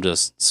I'm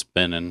just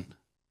spinning.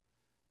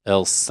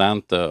 El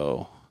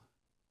Santo.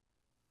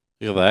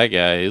 Look at that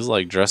guy. He's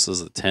like dressed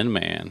as a Tin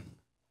Man.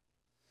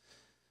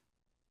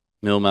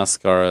 Mil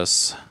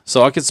Mascaras.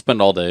 So I could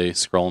spend all day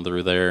scrolling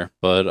through there,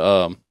 but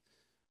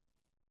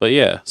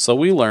yeah. So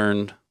we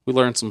learned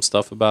some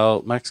stuff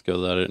about Mexico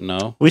that I didn't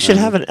know. We should And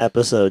have an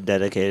episode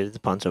dedicated to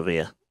Pancho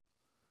Villa.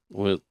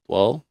 Well,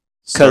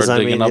 Because, start I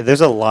digging mean, up, there's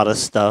a lot of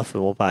stuff,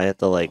 and we'll probably have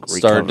to, like,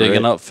 start recover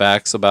digging it. up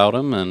facts about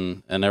him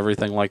and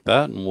everything like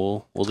that, and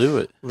we'll do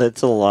it.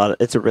 It's a lot.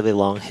 It's a really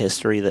long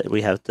history that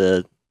we have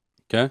to.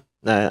 Okay.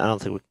 I don't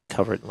think we can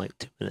cover it in, like,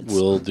 2 minutes.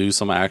 We'll do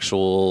some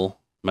actual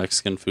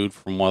Mexican food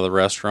from one of the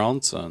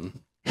restaurants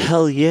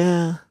Hell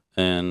yeah.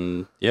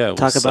 and yeah, we'll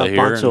Talk sit about here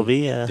Pancho and-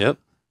 Villa. Yep.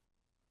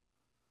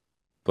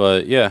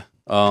 But yeah,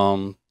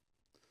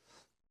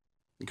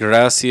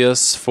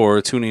 gracias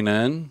for tuning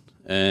in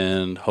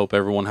and hope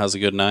everyone has a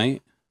good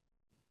night.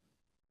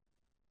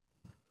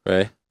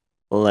 Right?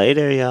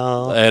 Later,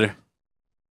 y'all. Later.